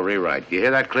this call to rewrite. You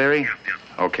hear that, Cleary?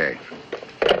 Okay.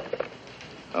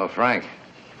 Oh, Frank.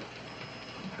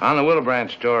 On the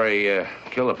Willebrandt story,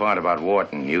 kill the part about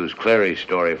Wharton. Use Cleary's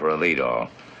story for a lead-all.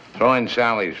 Throw in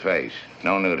Sally's face.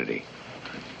 No nudity.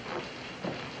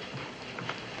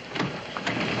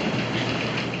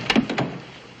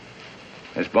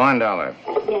 Miss Barndollar.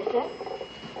 Yes, sir?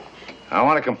 I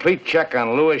want a complete check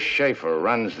on Louis Schaefer,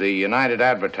 runs the United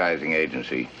Advertising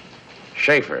Agency.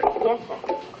 Schaefer. Yes, sir.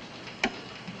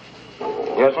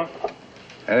 Yes, sir?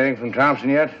 Anything from Thompson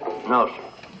yet? No, sir.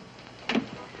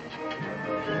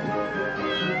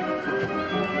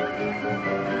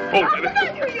 Hold it.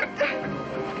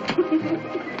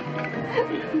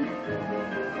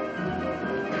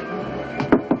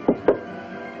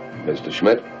 Mr.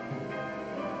 Schmidt?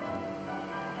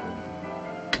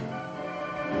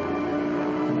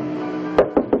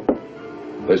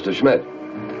 Mr. Schmidt?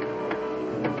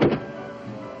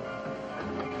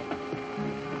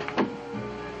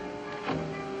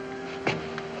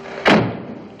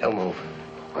 Don't move.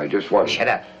 I just want... Shut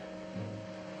up.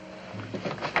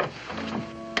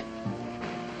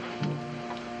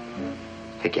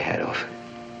 Take your hat off.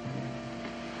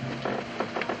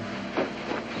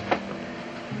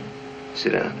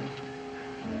 Sit down.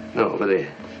 No, over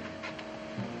there.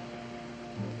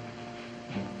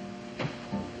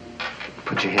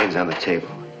 Put your hands on the table.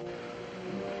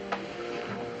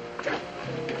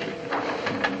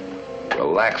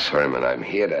 Relax, Herman. I'm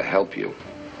here to help you.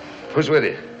 Who's with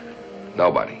you?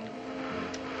 Nobody.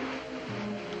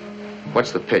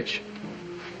 What's the pitch?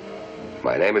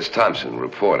 My name is Thompson,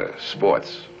 reporter,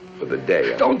 sports, for the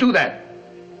day. Don't do that.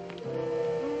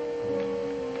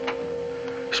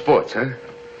 Sports, huh?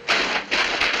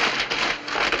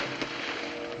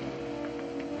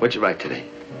 What'd you write today?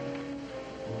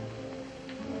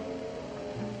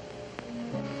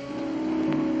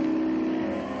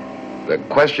 The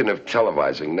question of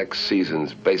televising next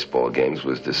season's baseball games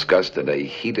was discussed at a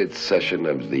heated session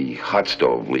of the Hot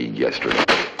Stove League yesterday.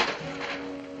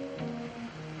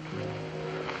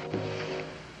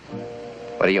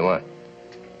 What do you want?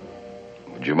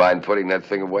 Would you mind putting that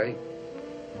thing away?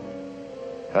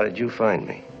 How did you find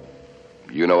me?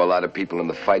 You know a lot of people in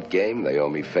the fight game. They owe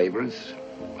me favors.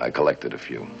 I collected a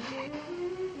few.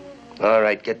 All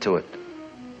right, get to it.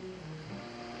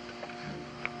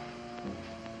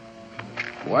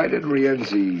 Why did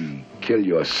Rienzi kill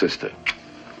your sister?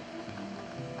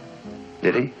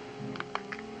 Did he?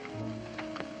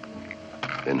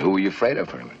 Then who are you afraid of,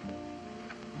 Herman?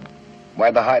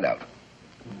 Why the hideout?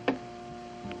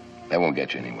 That won't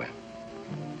get you anywhere.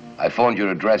 I phoned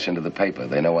your address into the paper.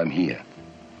 They know I'm here.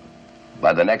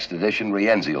 By the next edition,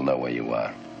 Rienzi will know where you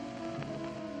are.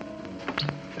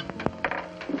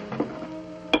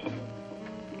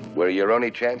 We're your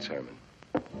only chance, Herman.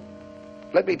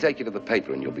 Let me take you to the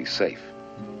paper and you'll be safe.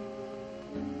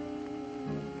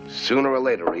 Sooner or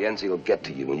later, Rienzi will get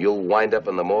to you and you'll wind up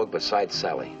in the morgue beside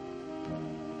Sally.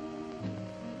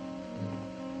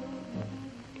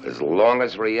 As long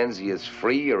as Rienzi is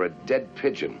free, you're a dead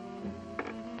pigeon.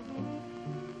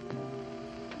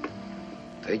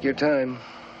 Take your time.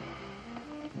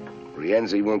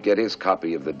 Rienzi won't get his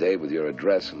copy of the day with your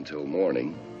address until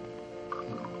morning.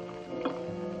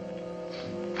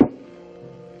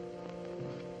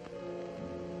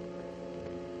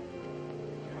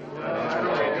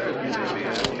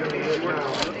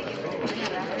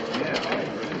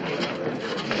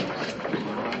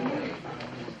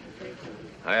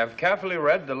 I have carefully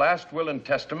read the last will and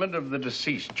testament of the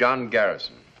deceased, John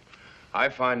Garrison. I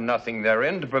find nothing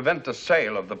therein to prevent the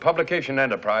sale of the publication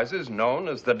enterprises known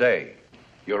as The Day.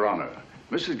 Your Honor,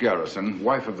 Mrs. Garrison,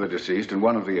 wife of the deceased and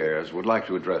one of the heirs, would like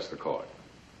to address the court.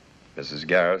 Mrs.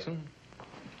 Garrison?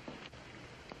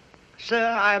 Sir,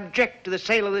 I object to the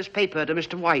sale of this paper to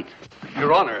Mr. White.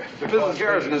 Your Honor, Mrs.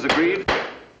 Garrison has agreed.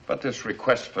 But this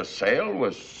request for sale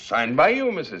was signed by you,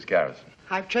 Mrs. Garrison.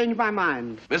 I've changed my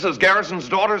mind. Mrs. Garrison's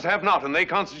daughters have not, and they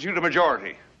constitute a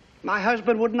majority. My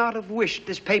husband would not have wished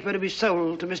this paper to be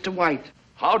sold to Mr. White.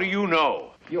 How do you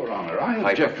know? Your Honor,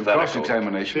 I object to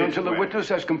cross-examination until the witness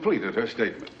has completed her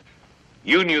statement.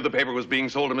 You knew the paper was being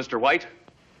sold to Mr. White?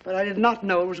 But I did not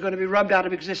know it was going to be rubbed out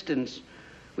of existence,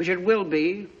 which it will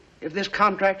be if this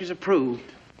contract is approved.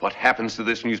 What happens to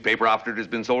this newspaper after it has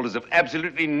been sold is of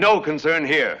absolutely no concern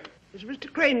here. Is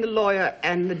Mr. Crane the lawyer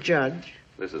and the judge?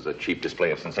 This is a cheap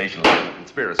display of sensationalism and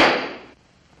conspiracy.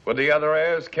 Would the other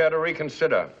heirs care to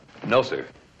reconsider? No, sir.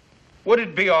 Would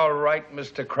it be all right,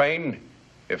 Mr. Crane,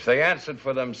 if they answered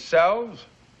for themselves?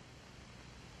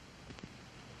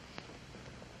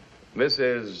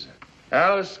 Mrs.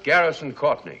 Alice Garrison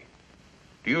Courtney,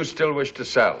 do you still wish to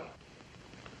sell?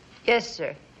 Yes,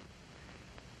 sir.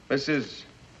 Mrs.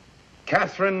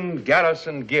 Katherine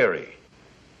Garrison Geary.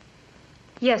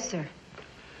 Yes, sir.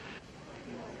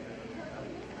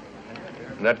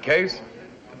 In that case,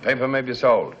 the paper may be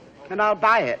sold. And I'll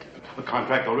buy it. The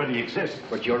contract already exists.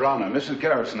 But, Your Honor, Mrs.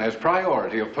 Garrison has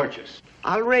priority of purchase.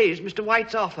 I'll raise Mr.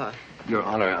 White's offer. Your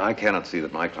Honor, I cannot see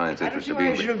that my client's interest I don't see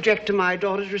why you should object to my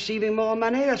daughters receiving more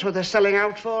money. That's what they're selling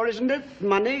out for, isn't it?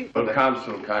 Money. Will the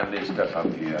counsel kindly step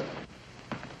up here?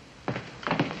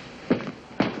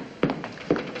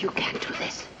 You can't do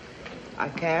this. I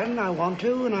can, I want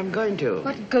to, and I'm going to.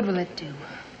 What good will it do?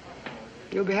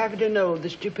 You'll be happy to know that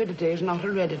stupidity is not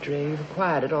hereditary. You've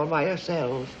acquired it all by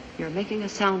yourselves. You're making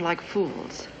us sound like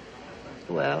fools.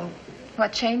 Well?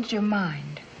 What changed your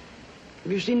mind?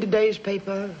 Have you seen today's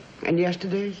paper and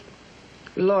yesterday's?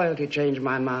 Loyalty changed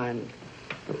my mind.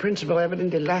 A principle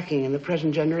evidently lacking in the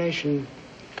present generation.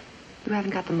 You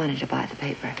haven't got the money to buy the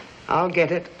paper. I'll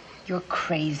get it. You're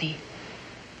crazy.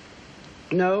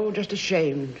 No, just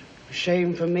ashamed.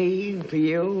 Ashamed for me, and for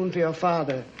you, and for your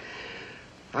father.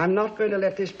 I'm not going to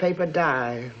let this paper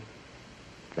die.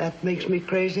 That makes me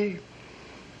crazy.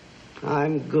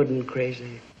 I'm good and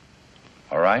crazy.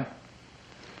 All right.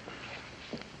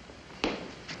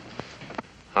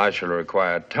 I shall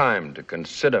require time to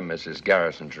consider Mrs.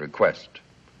 Garrison's request.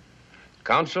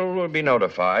 Counsel will be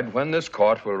notified when this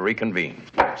court will reconvene.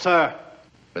 Sir.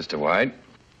 Mr. White?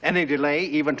 Any delay,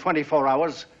 even 24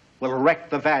 hours, will wreck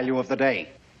the value of the day.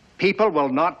 People will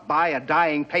not buy a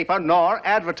dying paper nor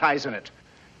advertise in it.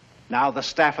 Now the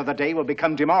staff of the day will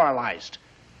become demoralized.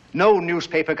 No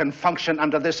newspaper can function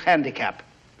under this handicap.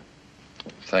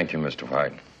 Thank you, Mr.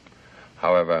 White.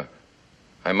 However,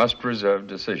 I must reserve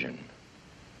decision.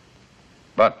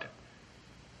 But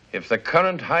if the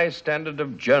current high standard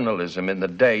of journalism in the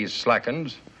day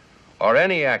slackens, or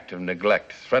any act of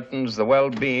neglect threatens the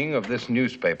well-being of this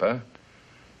newspaper,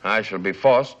 I shall be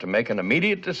forced to make an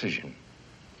immediate decision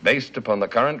based upon the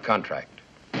current contract.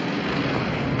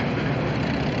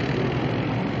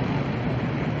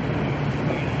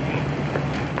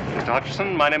 Mr.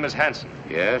 Hutcheson, my name is Hanson.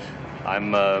 Yes?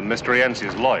 I'm Mr.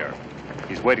 Rienzi's lawyer.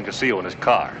 He's waiting to see you in his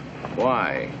car.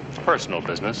 Why? It's personal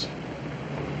business.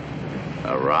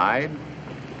 A ride?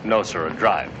 No, sir, a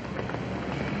drive.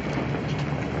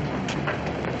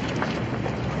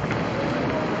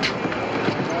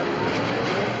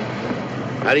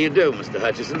 How do you do, Mr.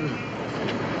 Hutcheson?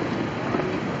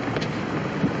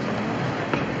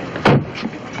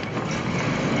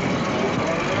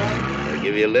 They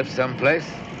give you a lift someplace?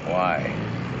 Why?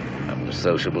 I'm the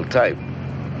sociable type.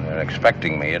 They're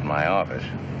expecting me at my office.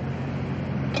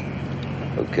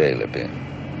 Okay, Lippy.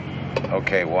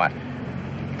 Okay, what?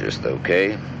 Just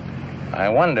okay. I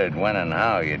wondered when and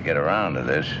how you'd get around to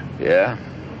this. Yeah?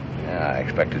 Yeah, I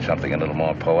expected something a little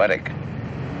more poetic.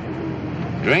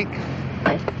 Drink?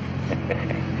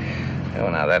 Oh,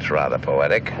 now that's rather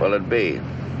poetic. What'll it be?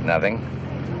 Nothing.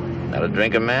 Not a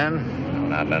drinking man?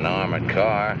 Not in an armored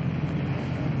car.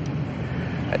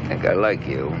 I think I like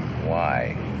you.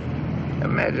 Why?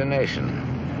 Imagination.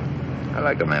 I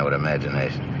like a man with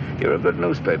imagination. You're a good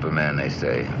newspaper man, they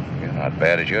say. You're not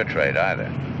bad at your trade,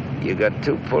 either. You got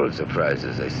 2 Pulitzer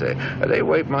Prizes, they say. They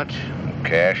weight much?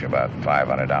 Cash, about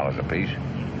 $500 apiece.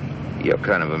 Your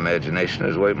kind of imagination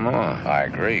is worth more. I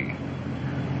agree.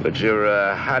 But you're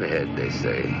a hothead, they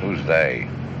say. Who's they?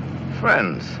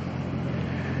 Friends.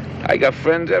 I got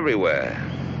friends everywhere.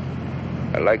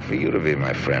 I'd like for you to be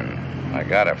my friend. I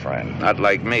got a friend. Not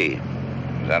like me.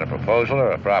 Is that a proposal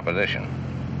or a proposition?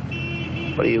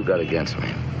 What do you got against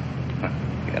me?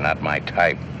 You're not my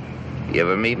type. You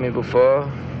ever meet me before?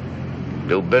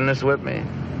 Do business with me?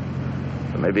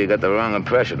 Or maybe you got the wrong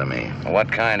impression of me.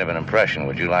 What kind of an impression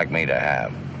would you like me to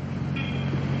have?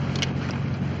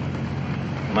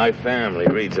 My family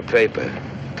reads the paper.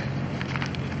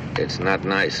 It's not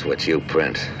nice what you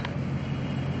print.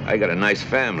 I got a nice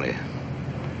family.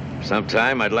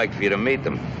 Sometime I'd like for you to meet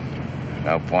them.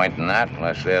 No point in that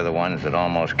unless they're the ones that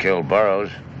almost killed Burrows.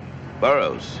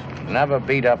 Burrows? Never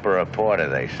beat up a reporter,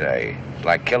 they say. It's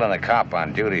like killing a cop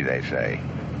on duty, they say.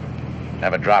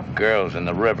 Never drop girls in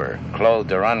the river,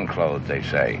 clothed or unclothed, they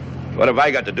say. What have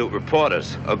I got to do with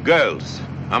reporters or girls?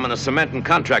 I'm in the cement and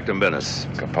contracting business.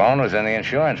 Capone was in the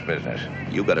insurance business.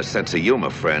 You got a sense of humor,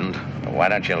 friend. Well, why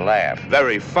don't you laugh?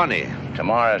 Very funny.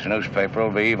 Tomorrow's newspaper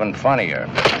will be even funnier.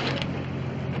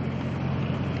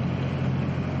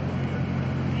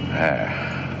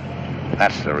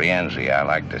 That's the Rienzi I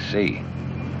like to see.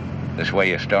 This way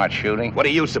you start shooting? What are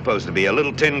you supposed to be, a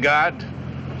little tin guard?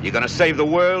 You gonna save the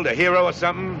world, a hero or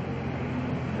something?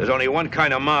 There's only one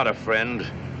kind of martyr, friend.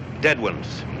 Dead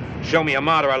ones. Show me a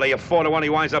martyr, I'll lay you 4 to 1 he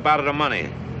winds up out of the money.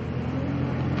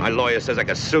 My lawyer says I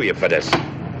can sue you for this.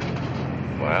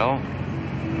 Well?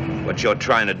 What you're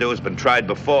trying to do has been tried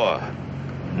before.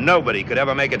 Nobody could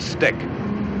ever make it stick.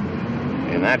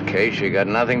 In that case, you got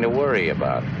nothing to worry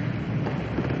about.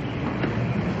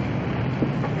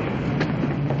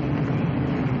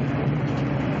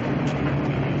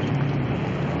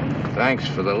 Thanks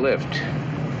for the lift.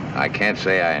 I can't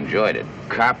say I enjoyed it.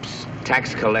 Cops,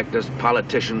 tax collectors,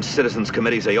 politicians, citizens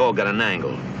committees, they all got an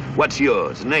angle. What's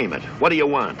yours? Name it. What do you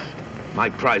want? My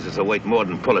prizes are worth more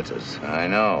than Pulitzers. I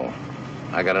know.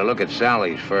 I gotta look at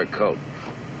Sally's fur coat.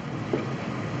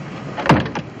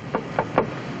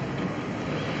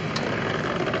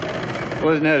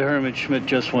 Wasn't that Herman Schmidt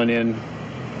just went in?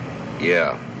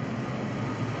 Yeah.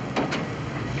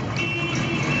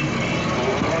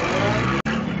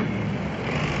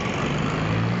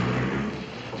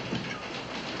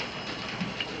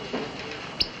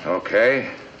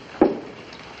 Okay.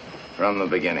 From the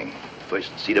beginning.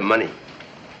 First, see the money.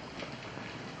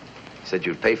 Said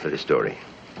you'd pay for the story.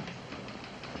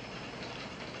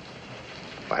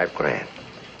 5 grand.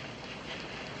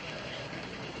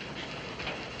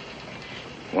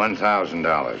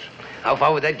 $1,000. How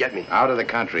far would that get me? Out of the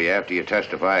country after you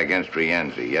testify against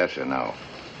Rienzi, yes or no?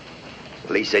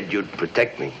 Well, he said you'd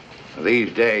protect me.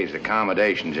 These days,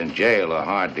 accommodations in jail are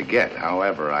hard to get.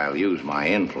 However, I'll use my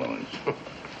influence.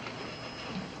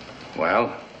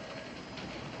 Well?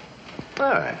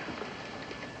 All right.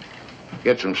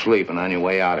 Get some sleep, and on your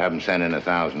way out, have him send in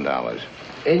 $1,000.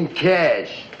 In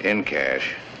cash? In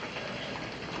cash.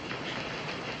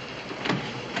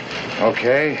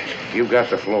 Okay, you've got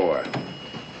the floor.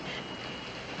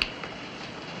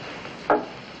 Where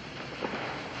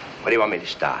do you want me to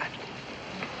start?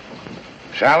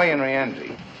 Sally and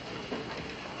Rienzi.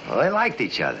 Well, they liked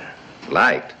each other.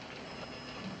 Liked?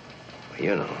 Well,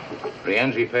 you know.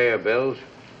 Rienzi pay her bills?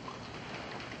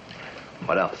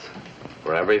 What else?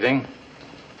 For everything?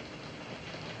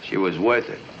 She was worth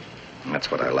it.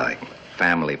 That's what I like.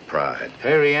 Family pride.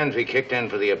 Hey, Rienzi kicked in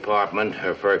for the apartment,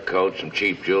 her fur coat, some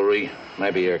cheap jewelry,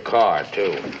 maybe her car,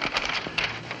 too.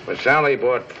 But Sally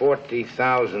bought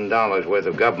 $40,000 worth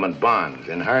of government bonds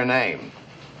in her name.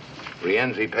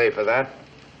 Rienzi pay for that?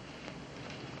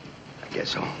 I guess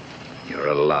so. You're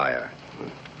a liar.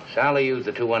 Sally used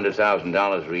the $200,000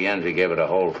 Rienzi gave her to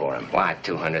hold for him. What,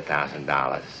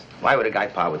 $200,000? Why would a guy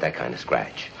part with that kind of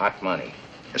scratch? Hot money.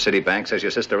 The city bank says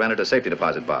your sister rented a safety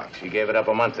deposit box. She gave it up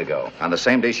a month ago. On the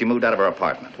same day she moved out of her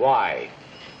apartment. Why?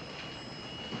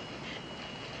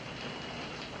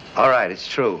 All right, it's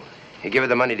true. He gave her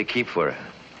the money to keep for her.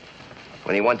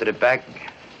 When he wanted it back,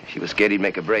 she was scared he'd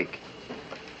make a break.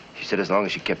 She said as long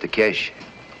as she kept the cash,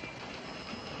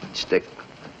 it'd stick.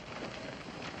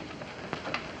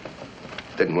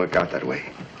 Didn't work out that way.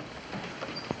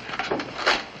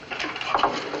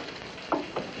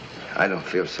 I don't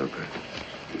feel so good.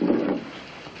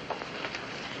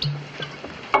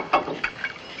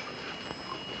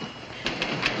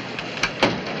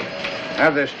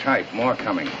 Have this type. More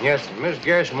coming. Yes, sir. Miss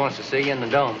Garrison wants to see you in the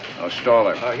dome. Oh, stall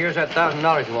her. Here's that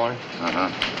 $1,000 you wanted.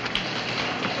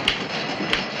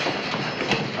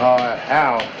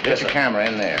 Al, get the camera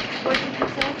in there. What did you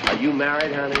say? Are you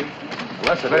married, honey?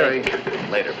 Let's very.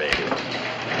 Later, baby.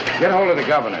 Get hold of the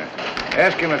governor.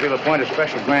 Ask him if he'll appoint a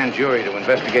special grand jury to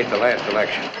investigate the last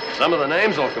election. Some of the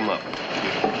names will come up.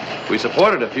 We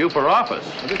supported a few for office.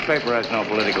 Well, this paper has no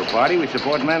political party. We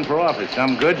support men for office.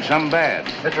 Some good, some bad.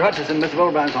 Mr. Hutcheson, Mr.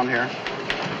 Willebrandt on here.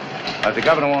 If the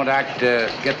governor won't act,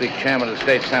 get the chairman of the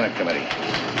State Senate Committee.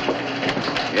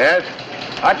 Yes?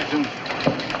 Hutcheson.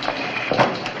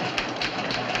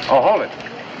 Oh, hold it.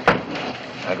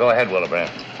 Now, go ahead,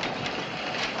 Willebrandt.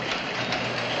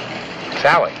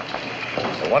 Sally.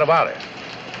 Well, what about her?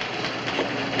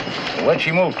 Well, where'd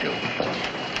she move to?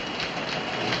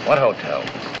 What hotel?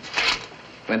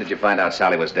 When did you find out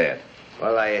Sally was dead?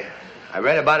 Well, I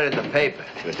read about it in the paper.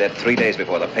 She was dead 3 days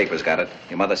before the papers got it.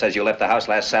 Your mother says you left the house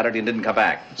last Saturday and didn't come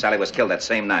back. Sally was killed that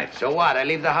same night. So what? I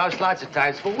leave the house lots of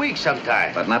times, for weeks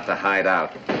sometimes. But not to hide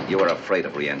out. You were afraid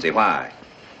of Rienzi. Why?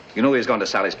 You knew he was going to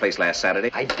Sally's place last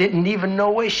Saturday? I didn't even know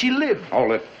where she lived.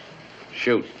 Hold it.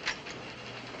 Shoot.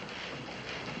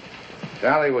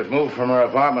 Sally was moved from her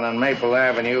apartment on Maple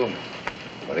Avenue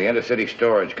by the Intercity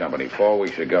Storage Company 4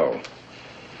 weeks ago.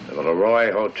 The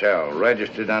Leroy Hotel,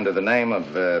 registered under the name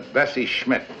of Bessie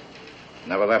Schmidt.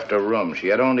 Never left her room. She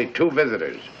had only 2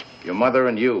 visitors, your mother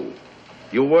and you.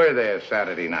 You were there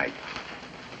Saturday night.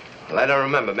 Well, I don't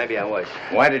remember. Maybe I was.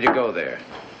 Why did you go there?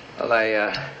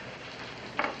 Well,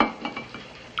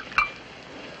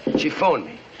 she phoned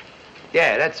me.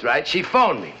 Yeah, that's right. She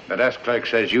phoned me. The desk clerk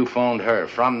says you phoned her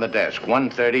from the desk,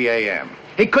 1:30 a.m.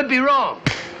 He could be wrong.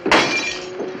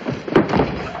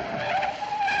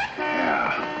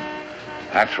 Yeah,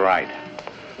 that's right.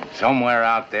 Somewhere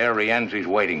out there, Rienzi's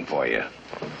waiting for you.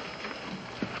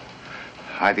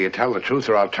 Either you tell the truth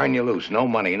or I'll turn you loose. No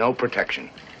money, no protection.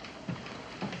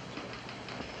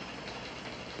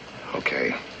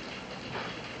 Okay.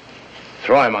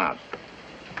 Throw him out.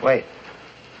 Wait.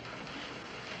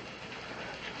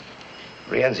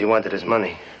 Rienzi wanted his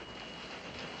money.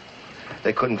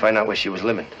 They couldn't find out where she was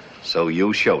living. So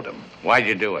you showed him. Why'd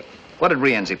you do it? What did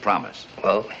Rienzi promise?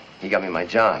 Well, he got me my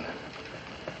job.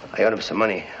 I owed him some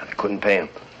money. I couldn't pay him.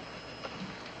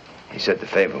 He said the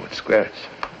favor would square us.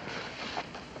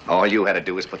 All you had to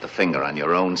do was put the finger on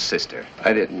your own sister.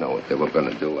 I didn't know what they were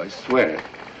going to do, I swear.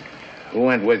 Who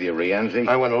went with you, Rienzi?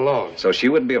 I went alone. So she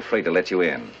wouldn't be afraid to let you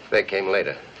in. They came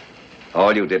later.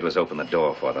 All you did was open the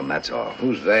door for them, that's all.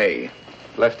 Who's they?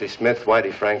 Lefty Smith,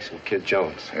 Whitey Franks, and Kid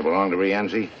Jones. They belong to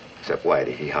Rienzi? Except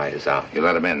Whitey. He hired us out. You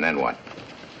let him in, then what?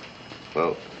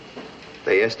 Well,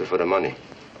 they asked her for the money.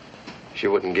 She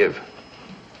wouldn't give.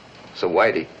 So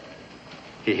Whitey,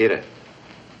 he hit her.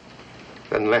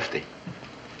 Then Lefty.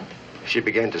 She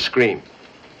began to scream.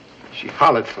 She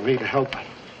hollered for me to help her.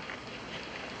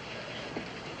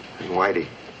 And Whitey,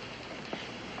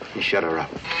 he shut her up.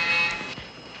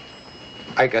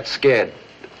 I got scared.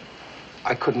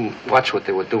 I couldn't watch what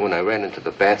they were doing. I ran into the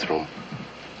bathroom.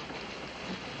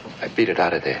 I beat it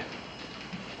out of there.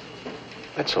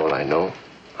 That's all I know,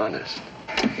 honest.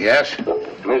 Yes?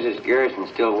 Mrs.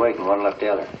 Garrison's still awake and won't left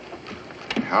Ethel.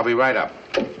 I'll be right up.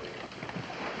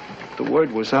 The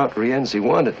word was out Rienzi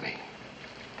wanted me.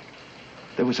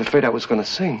 They was afraid I was going to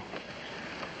sing.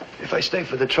 If I stay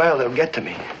for the trial, they'll get to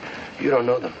me. You don't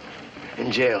know them.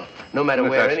 In jail. No matter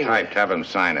where, That's anywhere. typed. Have him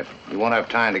sign it. We won't have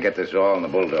time to get this all in the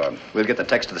Bulldog. We'll get the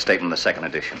text of the statement in the second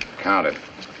edition. Count it.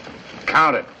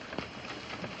 Count it.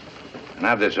 And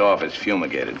have this office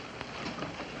fumigated.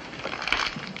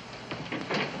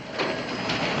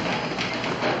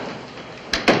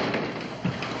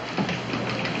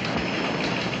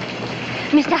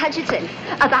 Mr. Hutcheson,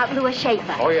 about Louis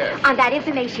Schaefer. Oh, yes. On that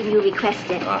information you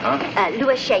requested.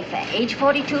 Louis Schaefer, age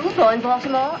 42, born in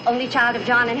Baltimore, only child of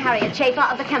John and Harriet Schaefer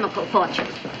of the chemical fortune.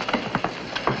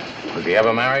 Was he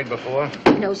ever married before?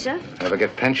 No, sir. Ever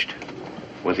get pinched?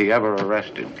 Was he ever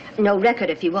arrested? No record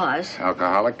if he was.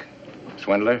 Alcoholic?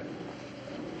 Swindler?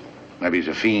 Maybe he's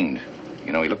a fiend.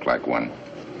 You know, he looked like one.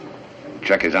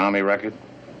 Check his army record?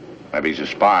 Maybe he's a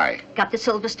spy. Got the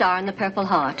Silver Star and the Purple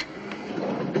Heart.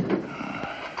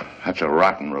 That's a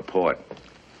rotten report.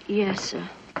 Yes, sir.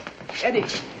 Eddie,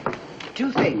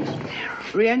 2 things.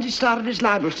 Rienzi started his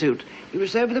libel suit. He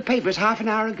was over the papers half an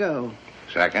hour ago.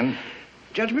 Second,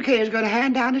 Judge McKay is going to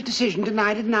hand down his decision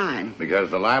tonight at 9. because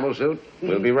the libel suit,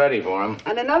 we'll be ready for him.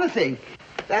 And another thing,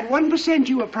 that 1%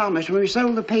 you were promised when we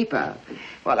sold the paper,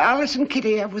 well, Alice and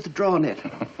Kitty have withdrawn it.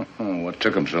 What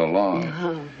took him so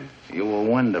long? You were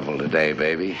wonderful today,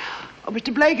 baby. Oh,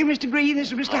 Mr. Blake and Mr. Green,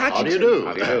 this is Mr. Hutcheson. How do you do?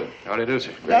 How do you do? How do you do,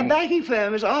 sir? Their banking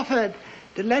firm has offered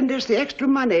to lend us the extra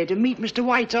money to meet Mr.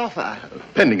 White's offer.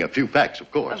 Pending a few facts,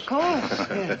 of course. Of course.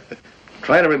 Yeah.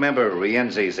 Try to remember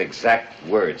Rienzi's exact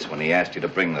words when he asked you to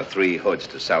bring the 3 hoods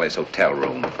to Sally's hotel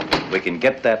room. We can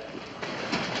get that.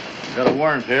 Got a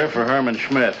warrant here for Herman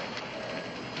Schmidt.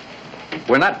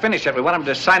 We're not finished yet. We want him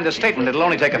to sign the statement. It'll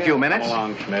only take a few minutes. Come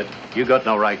along, Schmidt. You got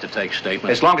no right to take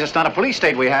statements. As long as it's not a police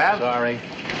state we have. Sorry.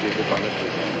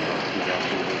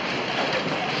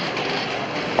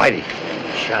 Whitey.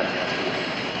 Shut up.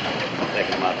 Take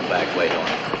him out the back way, don't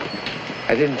you?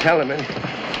 I didn't tell him anything.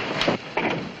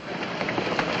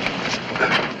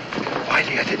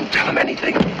 Whitey, I didn't tell him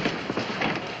anything.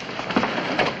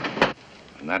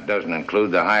 And that doesn't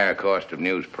include the higher cost of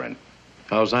newsprint.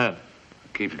 How's that?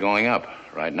 Keeps going up.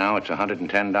 Right now, it's $110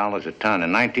 a ton.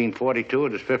 In 1942,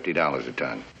 it was $50 a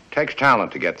ton. Takes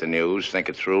talent to get the news, think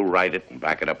it through, write it, and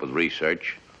back it up with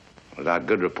research. Without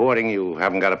good reporting, you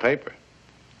haven't got a paper.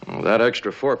 Well, that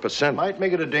extra 4% might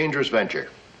make it a dangerous venture.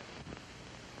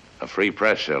 A free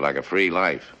press, sir, like a free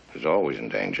life, is always in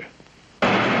danger.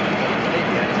 That's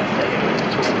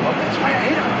why I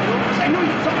hate him. I know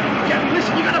you're somebody who can't be.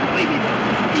 Listen, you gotta believe me.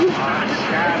 You are.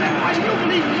 I still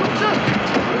believe you, sir.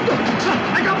 Sir,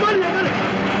 I got money. I got it.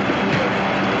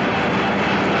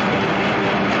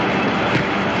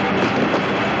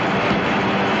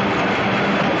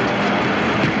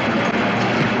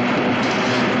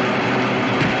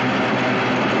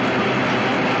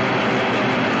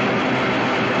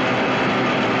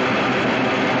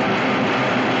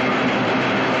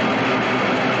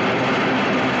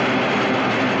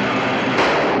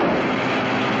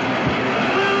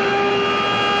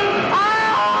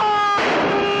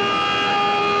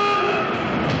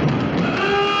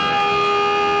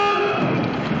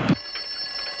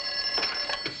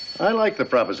 I like the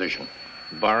proposition.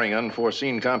 Barring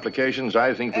unforeseen complications,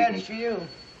 I think we can... That's for you.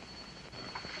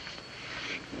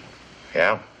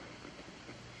 Yeah?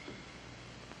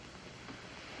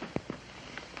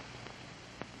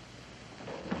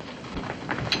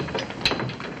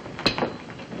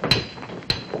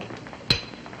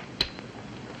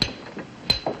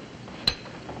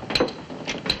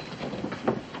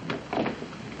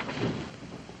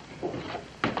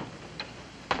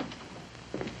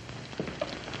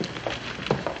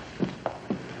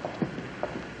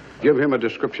 Give him a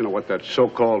description of what that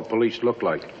so-called police look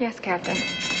like. Yes, Captain.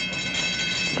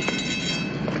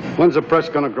 When's the press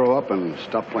gonna grow up and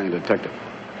stop playing detective?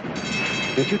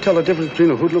 Can't you tell the difference between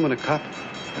a hoodlum and a cop?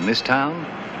 In this town?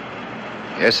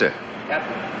 Yes, sir.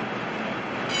 Captain.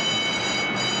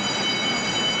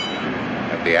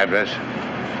 At the address?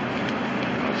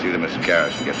 I'll see that Mrs.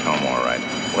 Garrison gets home all right.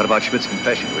 What about Schmidt's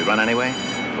confession? Do we run anyway?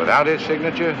 Without his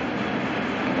signature,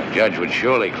 the judge would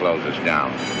surely close us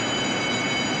down.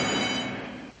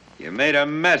 You made a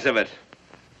mess of it.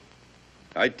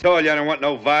 I told you I don't want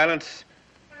no violence.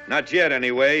 Not yet,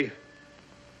 anyway.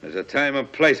 There's a time and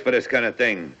place for this kind of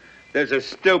thing. There's a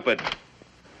stupid.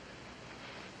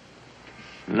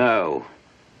 No.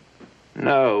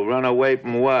 No, run away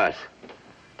from what?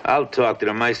 I'll talk to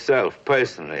them myself,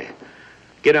 personally.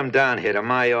 Get them down here to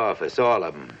my office, all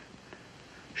of them.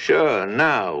 Sure,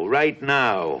 now, right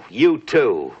now. You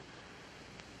too.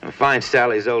 And find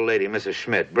Sally's old lady, Mrs.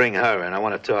 Schmidt. Bring her in. I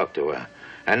want to talk to her.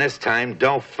 And this time,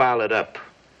 don't foul it up.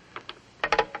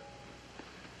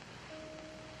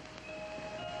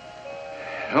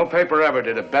 No paper ever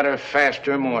did a better,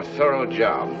 faster, more thorough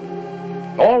job.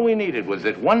 All we needed was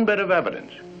that one bit of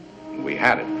evidence. We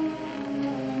had it.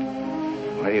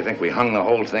 Why do you think we hung the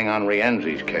whole thing on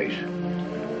Rienzi's case?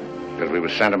 Because we were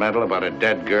sentimental about a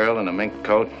dead girl in a mink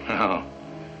coat? No.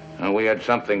 No, we had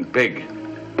something big.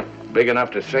 Big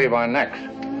enough to save our necks.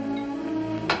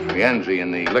 Rienzi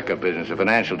in the liquor business, the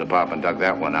financial department dug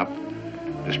that one up.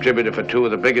 Distributor for two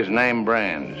of the biggest name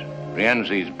brands.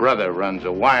 Rienzi's brother runs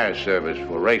a wire service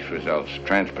for race results,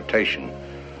 transportation,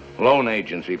 loan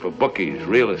agency for bookies,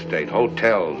 real estate,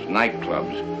 hotels,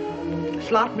 nightclubs.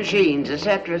 Slot machines,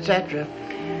 etc., etc.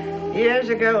 Years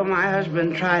ago, my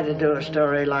husband tried to do a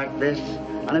story like this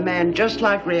on a man just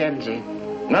like Rienzi.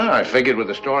 No, I figured with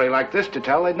a story like this to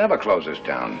tell, they'd never close us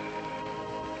down.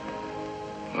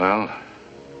 Well,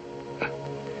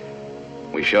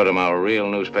 we showed them how a real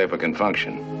newspaper can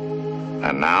function.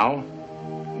 And now,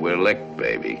 we're licked,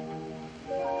 baby.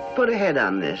 Put a head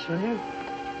on this, will you?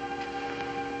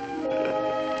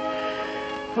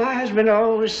 My husband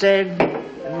always said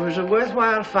it was a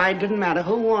worthwhile fight, didn't matter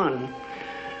who won.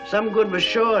 Some good was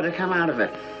sure to come out of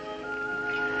it.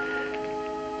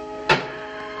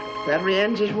 That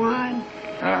Rienzi's wine?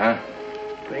 Uh-huh.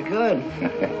 Pretty good.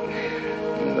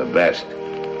 The best.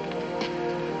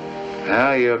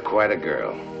 Well, you're quite a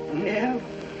girl. Yeah?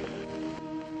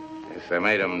 Guess they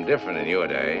made them different in your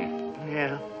day.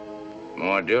 Yeah.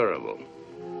 More durable.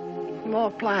 More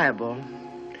pliable.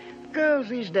 Girls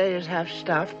these days have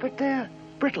stuff, but they're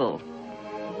brittle.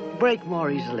 Break more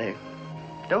easily.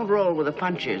 Don't roll with the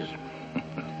punches.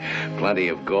 Plenty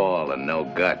of gall and no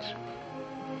guts.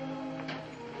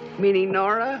 Meaning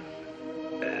Nora?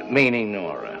 Meaning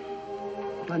Nora.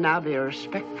 Will now be a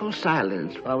respectful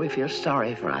silence while we feel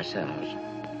sorry for ourselves.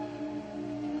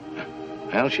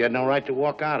 Well, she had no right to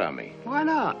walk out on me. Why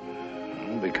not?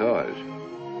 Because.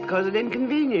 Because it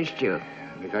inconvenienced you.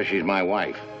 Because she's my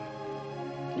wife.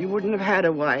 You wouldn't have had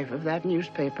a wife if that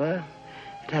newspaper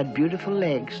had had beautiful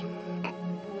legs.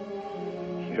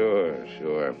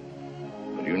 Sure.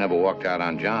 But you never walked out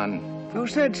on John. Who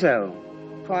said so?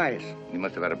 twice. You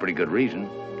must have had a pretty good reason.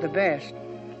 The best.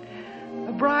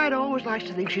 A bride always likes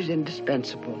to think she's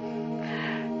indispensable.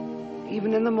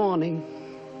 Even in the morning.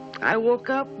 I woke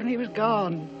up and he was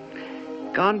gone.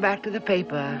 Gone back to the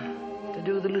paper to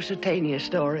do the Lusitania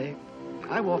story.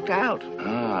 I walked out.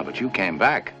 Ah, but you came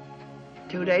back.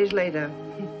 2 days later.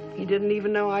 He didn't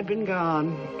even know I'd been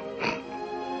gone.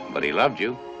 But he loved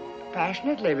you.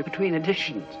 Passionately, between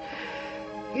editions.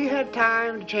 He had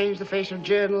time to change the face of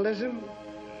journalism,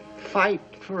 fight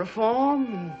for reform,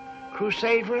 and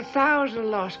crusade for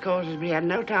 1,000 lost causes, but he had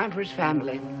no time for his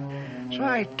family. So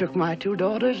I took my 2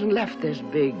 daughters and left this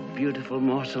big, beautiful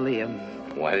mausoleum.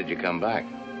 Why did you come back?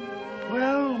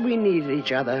 Well, we needed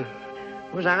each other.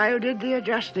 It was I who did the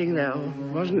adjusting, though.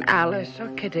 It wasn't Alice or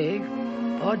Kitty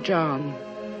or John.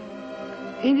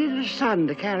 He needed a son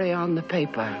to carry on the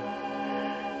paper.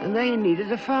 And they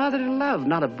needed a father to love,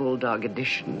 not a bulldog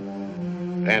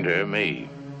edition. Enter me.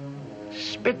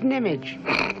 Spitting image.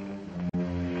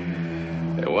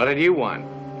 What did you want?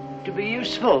 To be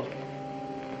useful.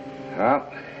 Well,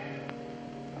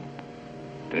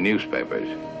 to newspapers.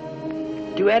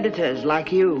 To editors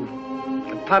like you.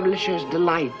 A publisher's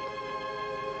delight.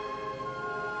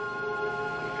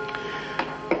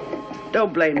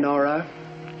 Don't blame Nora.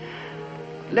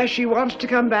 Unless she wants to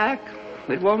come back,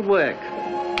 it won't work.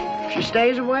 If she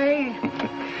stays away...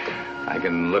 I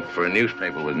can look for a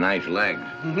newspaper with nice legs.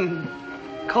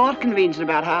 Court convenes in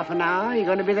about half an hour. You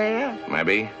going to be there?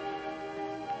 Maybe.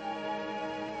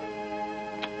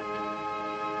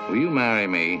 Will you marry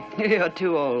me? You're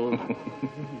too old.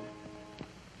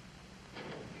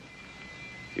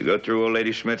 You go through old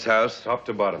lady Schmidt's house? Top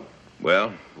to bottom.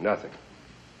 Well? Nothing.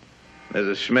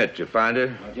 Mrs. Schmidt, you find her?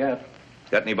 Not yet.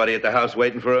 Got anybody at the house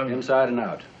waiting for her? Inside and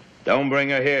out. Don't bring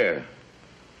her here.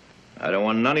 I don't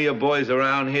want none of your boys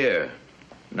around here.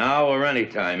 Now or any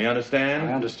time, you understand?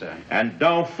 I understand. And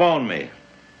don't phone me.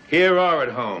 Here or at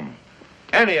home.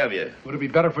 Any of you. Would it be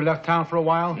better if we left town for a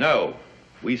while? No.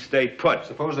 We stay put.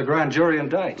 Suppose the grand jury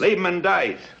indicts. Leave them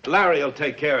indict. Larry will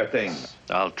take care of things.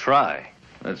 I'll try.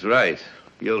 That's right.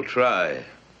 You'll try.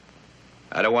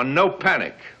 I don't want no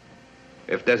panic.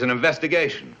 If there's an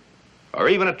investigation, or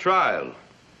even a trial,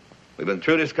 we've been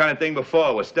through this kind of thing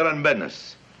before. We're still in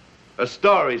business. A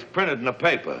story's printed in the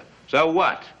paper. So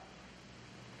what?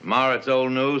 Tomorrow it's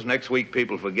old news. Next week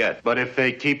people forget. But if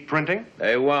they keep printing?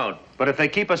 They won't. But if they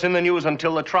keep us in the news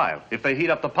until the trial, if they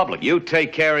heat up the public? You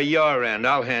take care of your end.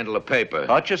 I'll handle the paper.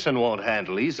 Hutcheson won't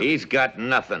handle easily. He's got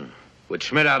nothing. With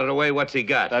Schmidt out of the way, what's he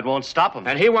got? That won't stop him.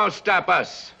 And he won't stop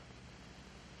us.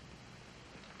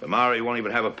 Tomorrow he won't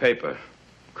even have a paper.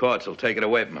 Courts will take it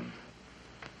away from him.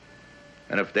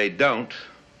 And if they don't,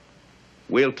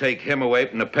 we'll take him away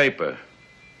from the paper.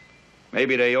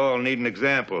 Maybe they all need an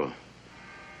example.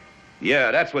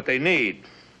 Yeah, that's what they need.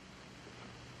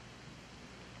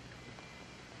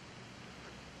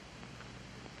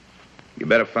 You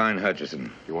better find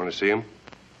Hutcheson. You want to see him?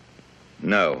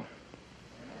 No.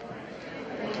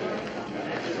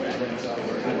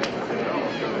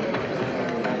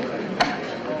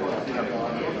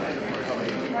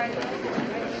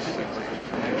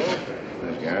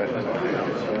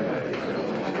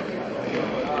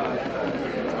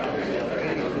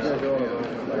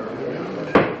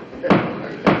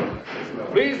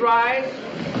 Please rise.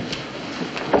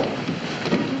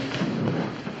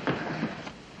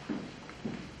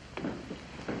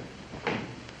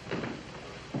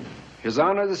 His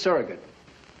Honor, the surrogate.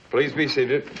 Please be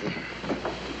seated.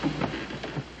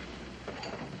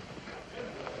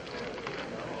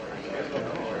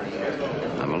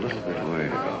 I'm a little bit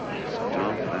worried about this.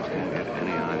 Don't let him get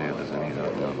any idea there's any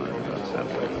doubt in my mind about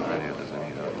Sadler.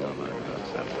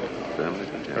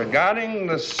 Regarding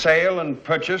the sale and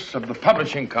purchase of the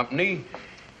publishing company,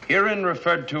 herein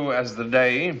referred to as the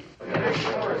Day,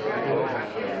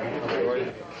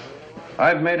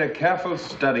 I've made a careful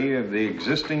study of the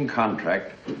existing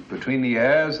contract between the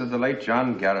heirs of the late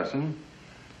John Garrison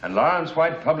and Lawrence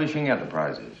White Publishing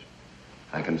Enterprises.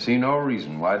 I can see no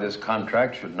reason why this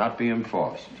contract should not be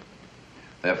enforced.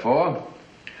 Therefore,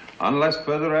 unless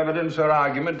further evidence or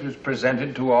argument is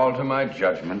presented to alter my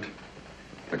judgment,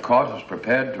 the court is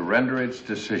prepared to render its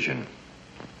decision.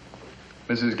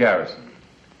 Mrs. Garrison,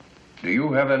 do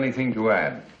you have anything to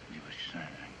add?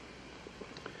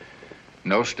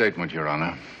 No statement, Your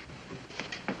Honor.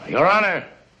 Your Honor,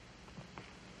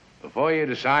 before you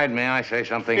decide, may I say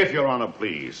something? If Your Honor,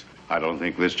 please. I don't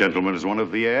think this gentleman is one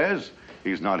of the heirs.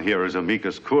 He's not here as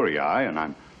amicus curiae, and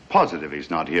I'm positive he's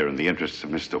not here in the interests of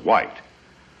Mr. White.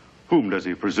 Whom does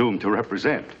he presume to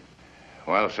represent?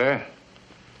 Well, sir,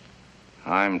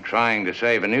 I'm trying to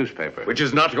save a newspaper. Which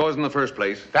is not yours in the first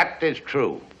place. That is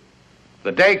true.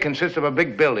 The Day consists of a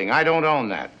big building. I don't own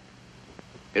that.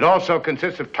 It also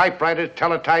consists of typewriters,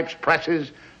 teletypes,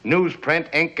 presses,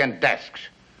 newsprint, ink, and desks.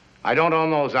 I don't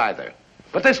own those either.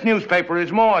 But this newspaper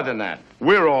is more than that.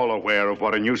 We're all aware of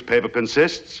what a newspaper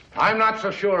consists. I'm not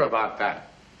so sure about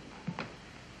that.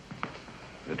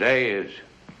 The Day is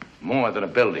more than a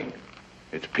building.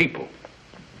 It's people.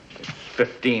 It's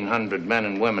 1,500 men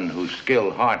and women whose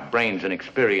skill, heart, brains, and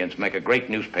experience make a great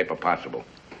newspaper possible.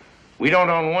 We don't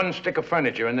own one stick of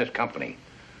furniture in this company.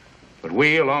 But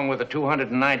we, along with the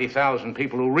 290,000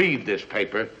 people who read this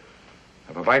paper,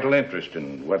 have a vital interest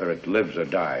in whether it lives or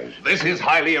dies. This is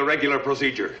highly irregular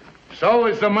procedure. So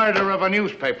is the murder of a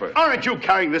newspaper. Aren't you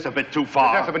carrying this a bit too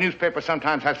far? The death of a newspaper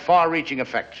sometimes has far-reaching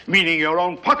effects. Meaning your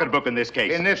own pocketbook in this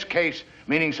case. In this case,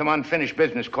 meaning some unfinished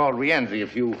business called Rienzi.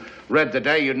 If you read the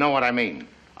Day, you'd know what I mean.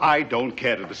 I don't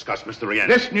care to discuss Mr. Rienzi.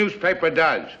 This newspaper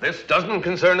does. This doesn't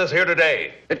concern us here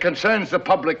today. It concerns the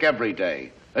public every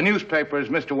day. A newspaper, as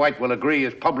Mr. White will agree,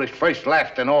 is published first,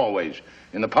 last, and always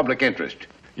in the public interest.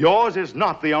 Yours is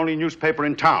not the only newspaper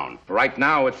in town. Right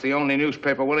now, it's the only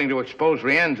newspaper willing to expose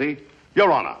Rienzi.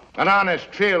 Your Honor. An honest,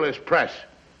 fearless press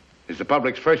is the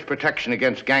public's first protection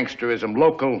against gangsterism,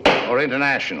 local or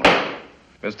international.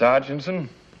 Mr. Hutcheson,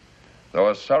 though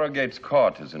a surrogate's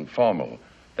court is informal,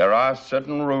 there are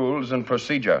certain rules and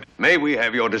procedure. May we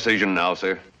have your decision now,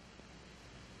 sir?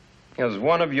 As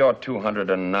one of your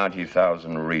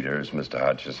 290,000 readers, Mr.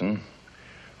 Hutcheson,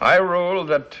 I rule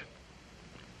that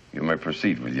you may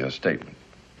proceed with your statement.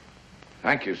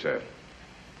 Thank you, sir.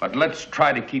 But let's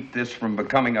try to keep this from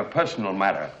becoming a personal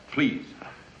matter, please.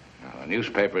 Now, a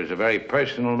newspaper is a very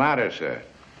personal matter, sir.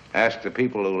 Ask the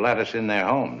people who let us in their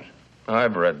homes.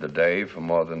 I've read the Day for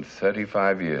more than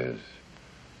 35 years.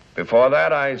 Before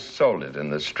that, I sold it in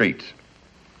the streets.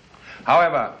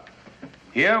 However,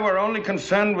 here we're only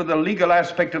concerned with the legal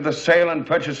aspect of the sale and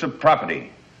purchase of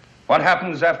property. What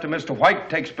happens after Mr. White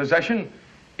takes possession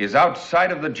is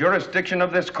outside of the jurisdiction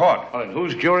of this court. Well, and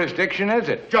whose jurisdiction is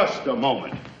it? Just a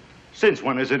moment. Since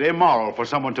when is it immoral for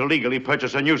someone to legally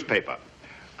purchase a newspaper?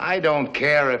 I don't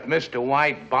care if Mr.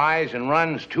 White buys and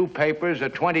runs 2 papers or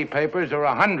 20 papers or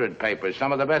 100 papers.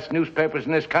 Some of the best newspapers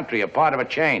in this country are part of a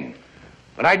chain.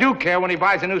 But I do care when he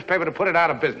buys a newspaper to put it out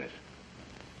of business.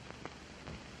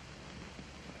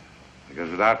 Because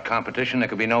without competition, there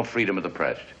could be no freedom of the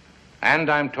press. And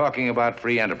I'm talking about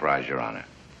free enterprise, Your Honor.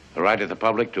 The right of the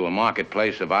public to a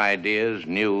marketplace of ideas,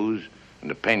 news,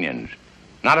 and opinions.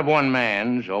 Not of one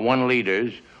man's or one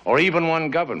leader's or even one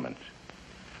government's.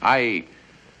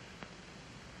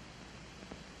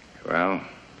 Well,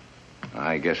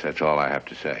 I guess that's all I have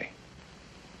to say.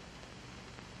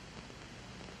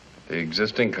 The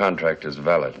existing contract is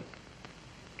valid,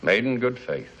 made in good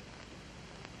faith.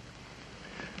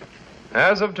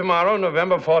 As of tomorrow,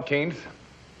 November 14th,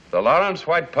 the Lawrence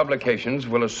White Publications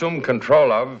will assume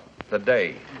control of the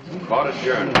Day. Court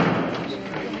adjourned.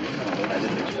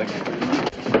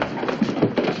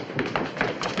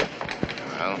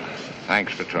 Well,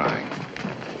 thanks for trying.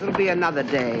 It'll be another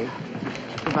day.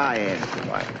 Goodbye, Ed.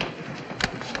 Goodbye.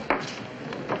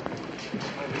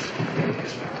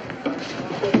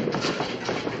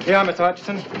 Here, Mr.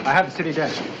 Hutcheson. I have the city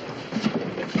desk.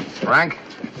 Frank,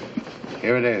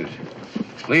 here it is.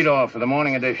 Lead off for the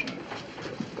morning edition.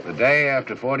 The Day,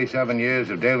 after 47 years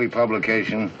of daily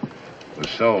publication, was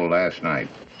sold last night.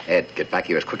 Ed, get back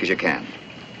here as quick as you can.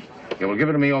 Yeah, well, give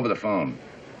it to me over the phone.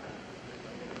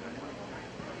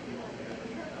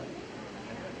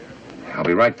 I'll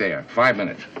be right there. 5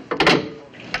 minutes.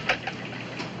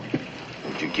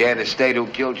 Would you care to state who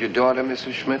killed your daughter,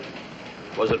 Mrs. Schmidt?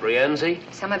 Was it Rienzi?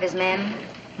 Some of his men.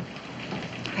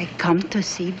 I come to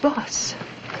see boss.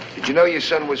 Did you know your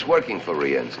son was working for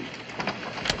Rienzi?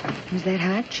 Was that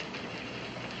Hutch?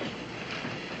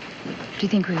 Do you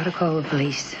think we ought to call the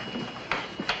police?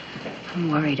 I'm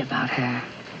worried about her.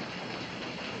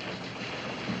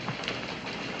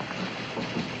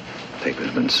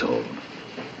 Paper's been sold.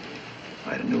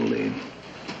 I had a new lead.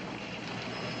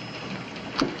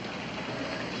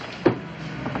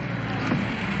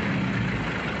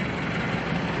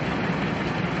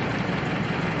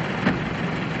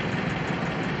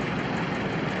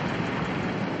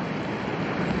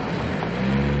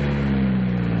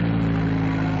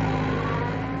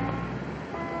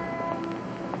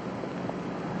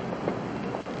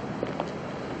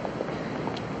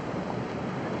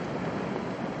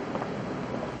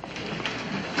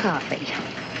 Coffee.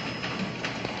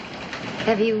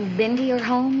 Have you been to your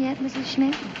home yet, Mrs.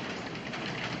 Schmidt?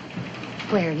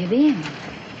 Where have you been?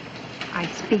 I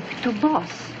speak to boss.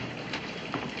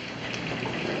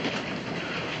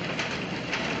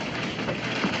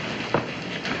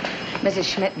 Mrs.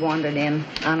 Schmidt wandered in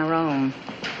on her own.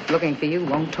 Looking for you,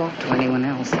 won't talk to anyone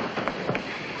else.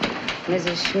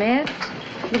 Mrs. Schmidt,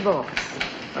 the boss.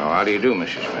 Oh, how do you do,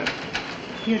 Mrs. Schmidt?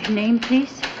 Your name,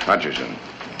 please? Hutcheson.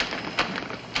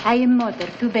 I am mother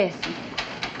to Bessie.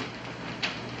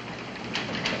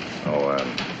 Oh,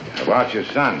 about your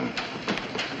son.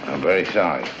 I'm very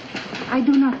sorry. I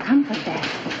do not come for that.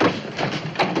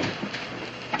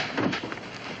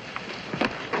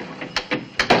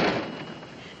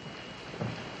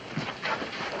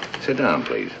 Sit down,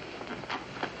 please.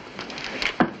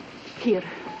 Here.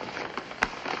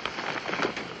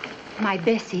 My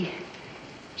Bessie,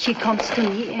 she comes to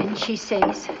me and she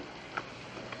says,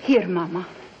 "Here, Mama,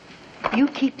 you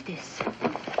keep this.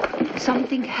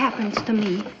 Something happens to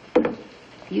me,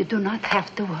 you do not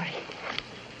have to worry."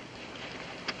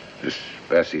 This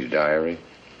Bessie's diary?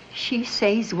 She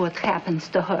says what happens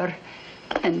to her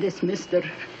and this Mr.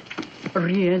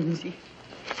 Rienzi.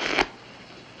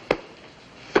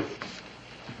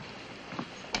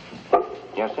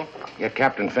 Yes, sir? Get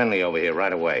Captain Finley over here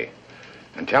right away.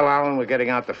 And tell Allen we're getting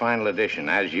out the final edition,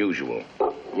 as usual.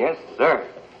 Yes, sir.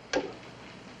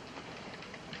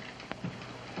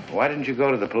 Why didn't you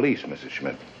go to the police, Mrs.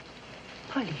 Schmidt?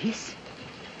 Police?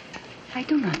 I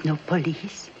do not know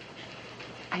police.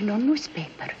 I know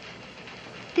newspaper.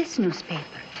 This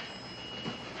newspaper.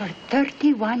 For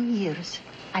 31 years,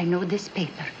 I know this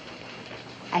paper.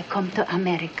 I come to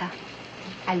America.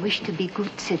 I wish to be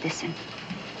good citizen.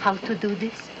 How to do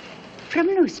this? From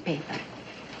newspaper.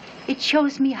 It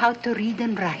shows me how to read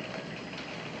and write.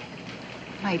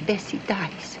 My Bessie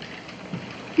dies.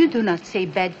 You do not say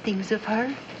bad things of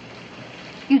her.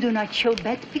 You do not show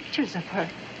bad pictures of her.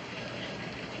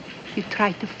 You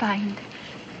try to find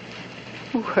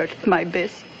who hurt my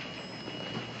Bessie.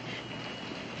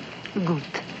 Good.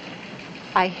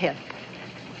 I help.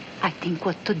 I think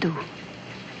what to do.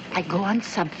 I go on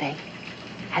subway.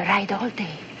 I ride all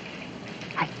day.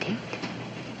 I think.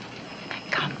 I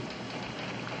come.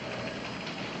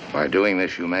 By doing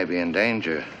this, you may be in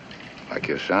danger, like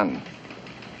your son.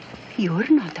 You're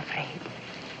not afraid.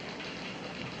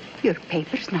 Your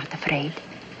paper's not afraid.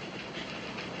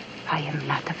 I am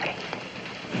not afraid.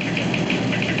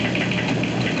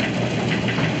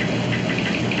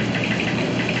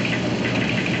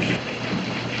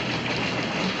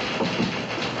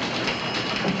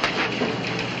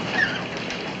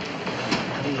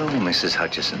 Hello, Mrs.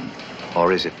 Hutcheson.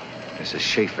 Or is it Mrs.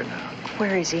 Schaefer now?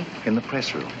 Where is he? In the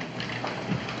press room.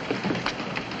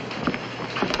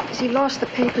 Has he lost the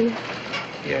paper?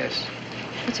 Yes.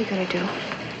 What's he gonna do?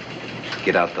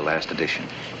 Get out the last edition.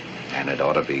 And it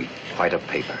ought to be quite a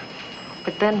paper.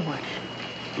 But then what?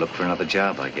 Look for another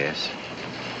job, I guess.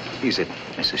 Is it,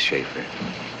 Mrs. Schaefer?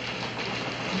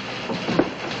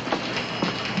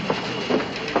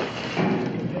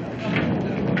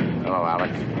 Hello,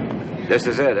 Alex. This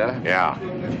is it, huh? Yeah.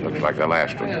 Looks like the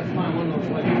last one.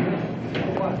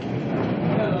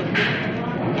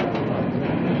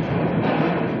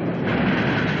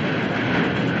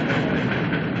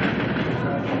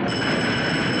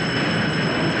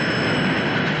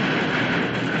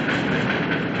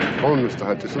 On, Mr.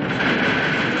 Hutcheson.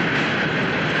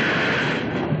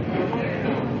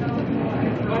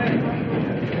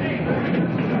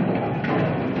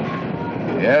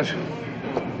 Yes?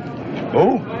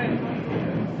 Who?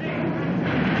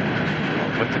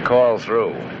 Put the call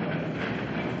through.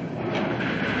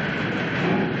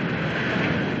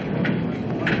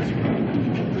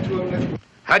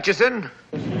 Hutcheson?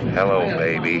 Hello,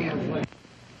 baby.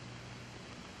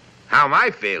 How am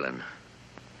I feeling?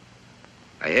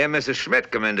 I hear Mrs.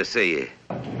 Schmidt come in to see you.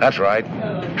 That's right.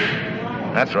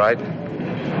 That's right.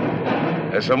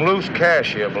 There's some loose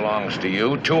cash here belongs to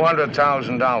you,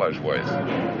 $200,000 worth.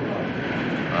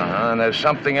 And there's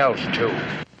something else, too.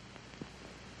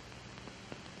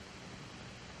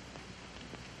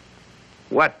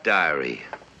 What diary?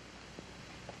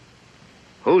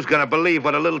 Who's gonna believe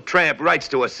what a little tramp writes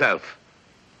to herself?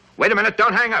 Wait a minute,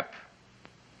 don't hang up.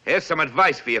 Here's some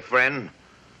advice for you, friend.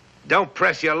 Don't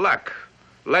press your luck.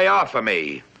 Lay off of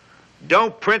me.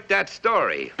 Don't print that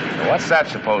story. What's that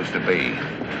supposed to be?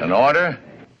 An order?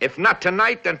 If not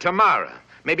tonight, then tomorrow.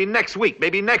 Maybe next week,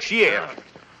 maybe next year.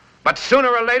 But sooner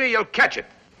or later, you'll catch it.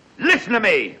 Listen to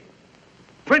me.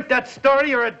 Print that story,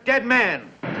 you're a dead man.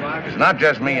 It's not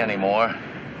just me anymore.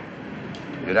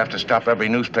 You'd have to stop every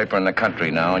newspaper in the country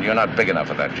now, and you're not big enough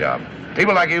for that job.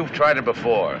 People like you've tried it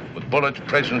before, with bullets,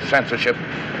 prison, censorship.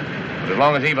 But as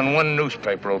long as even one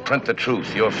newspaper will print the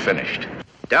truth, you're finished.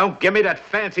 Don't give me that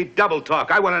fancy double talk.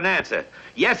 I want an answer.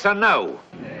 Yes or no?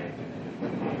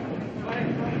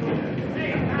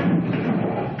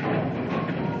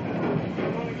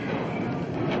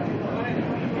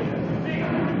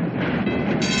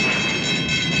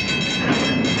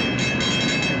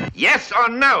 Yes or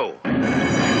no?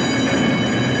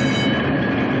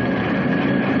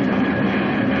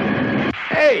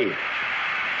 Hey!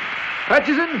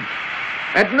 Hutcheson?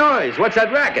 That noise, what's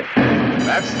that racket?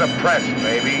 That's the press,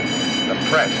 baby. The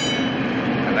press.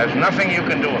 And there's nothing you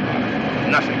can do about it.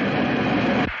 Nothing.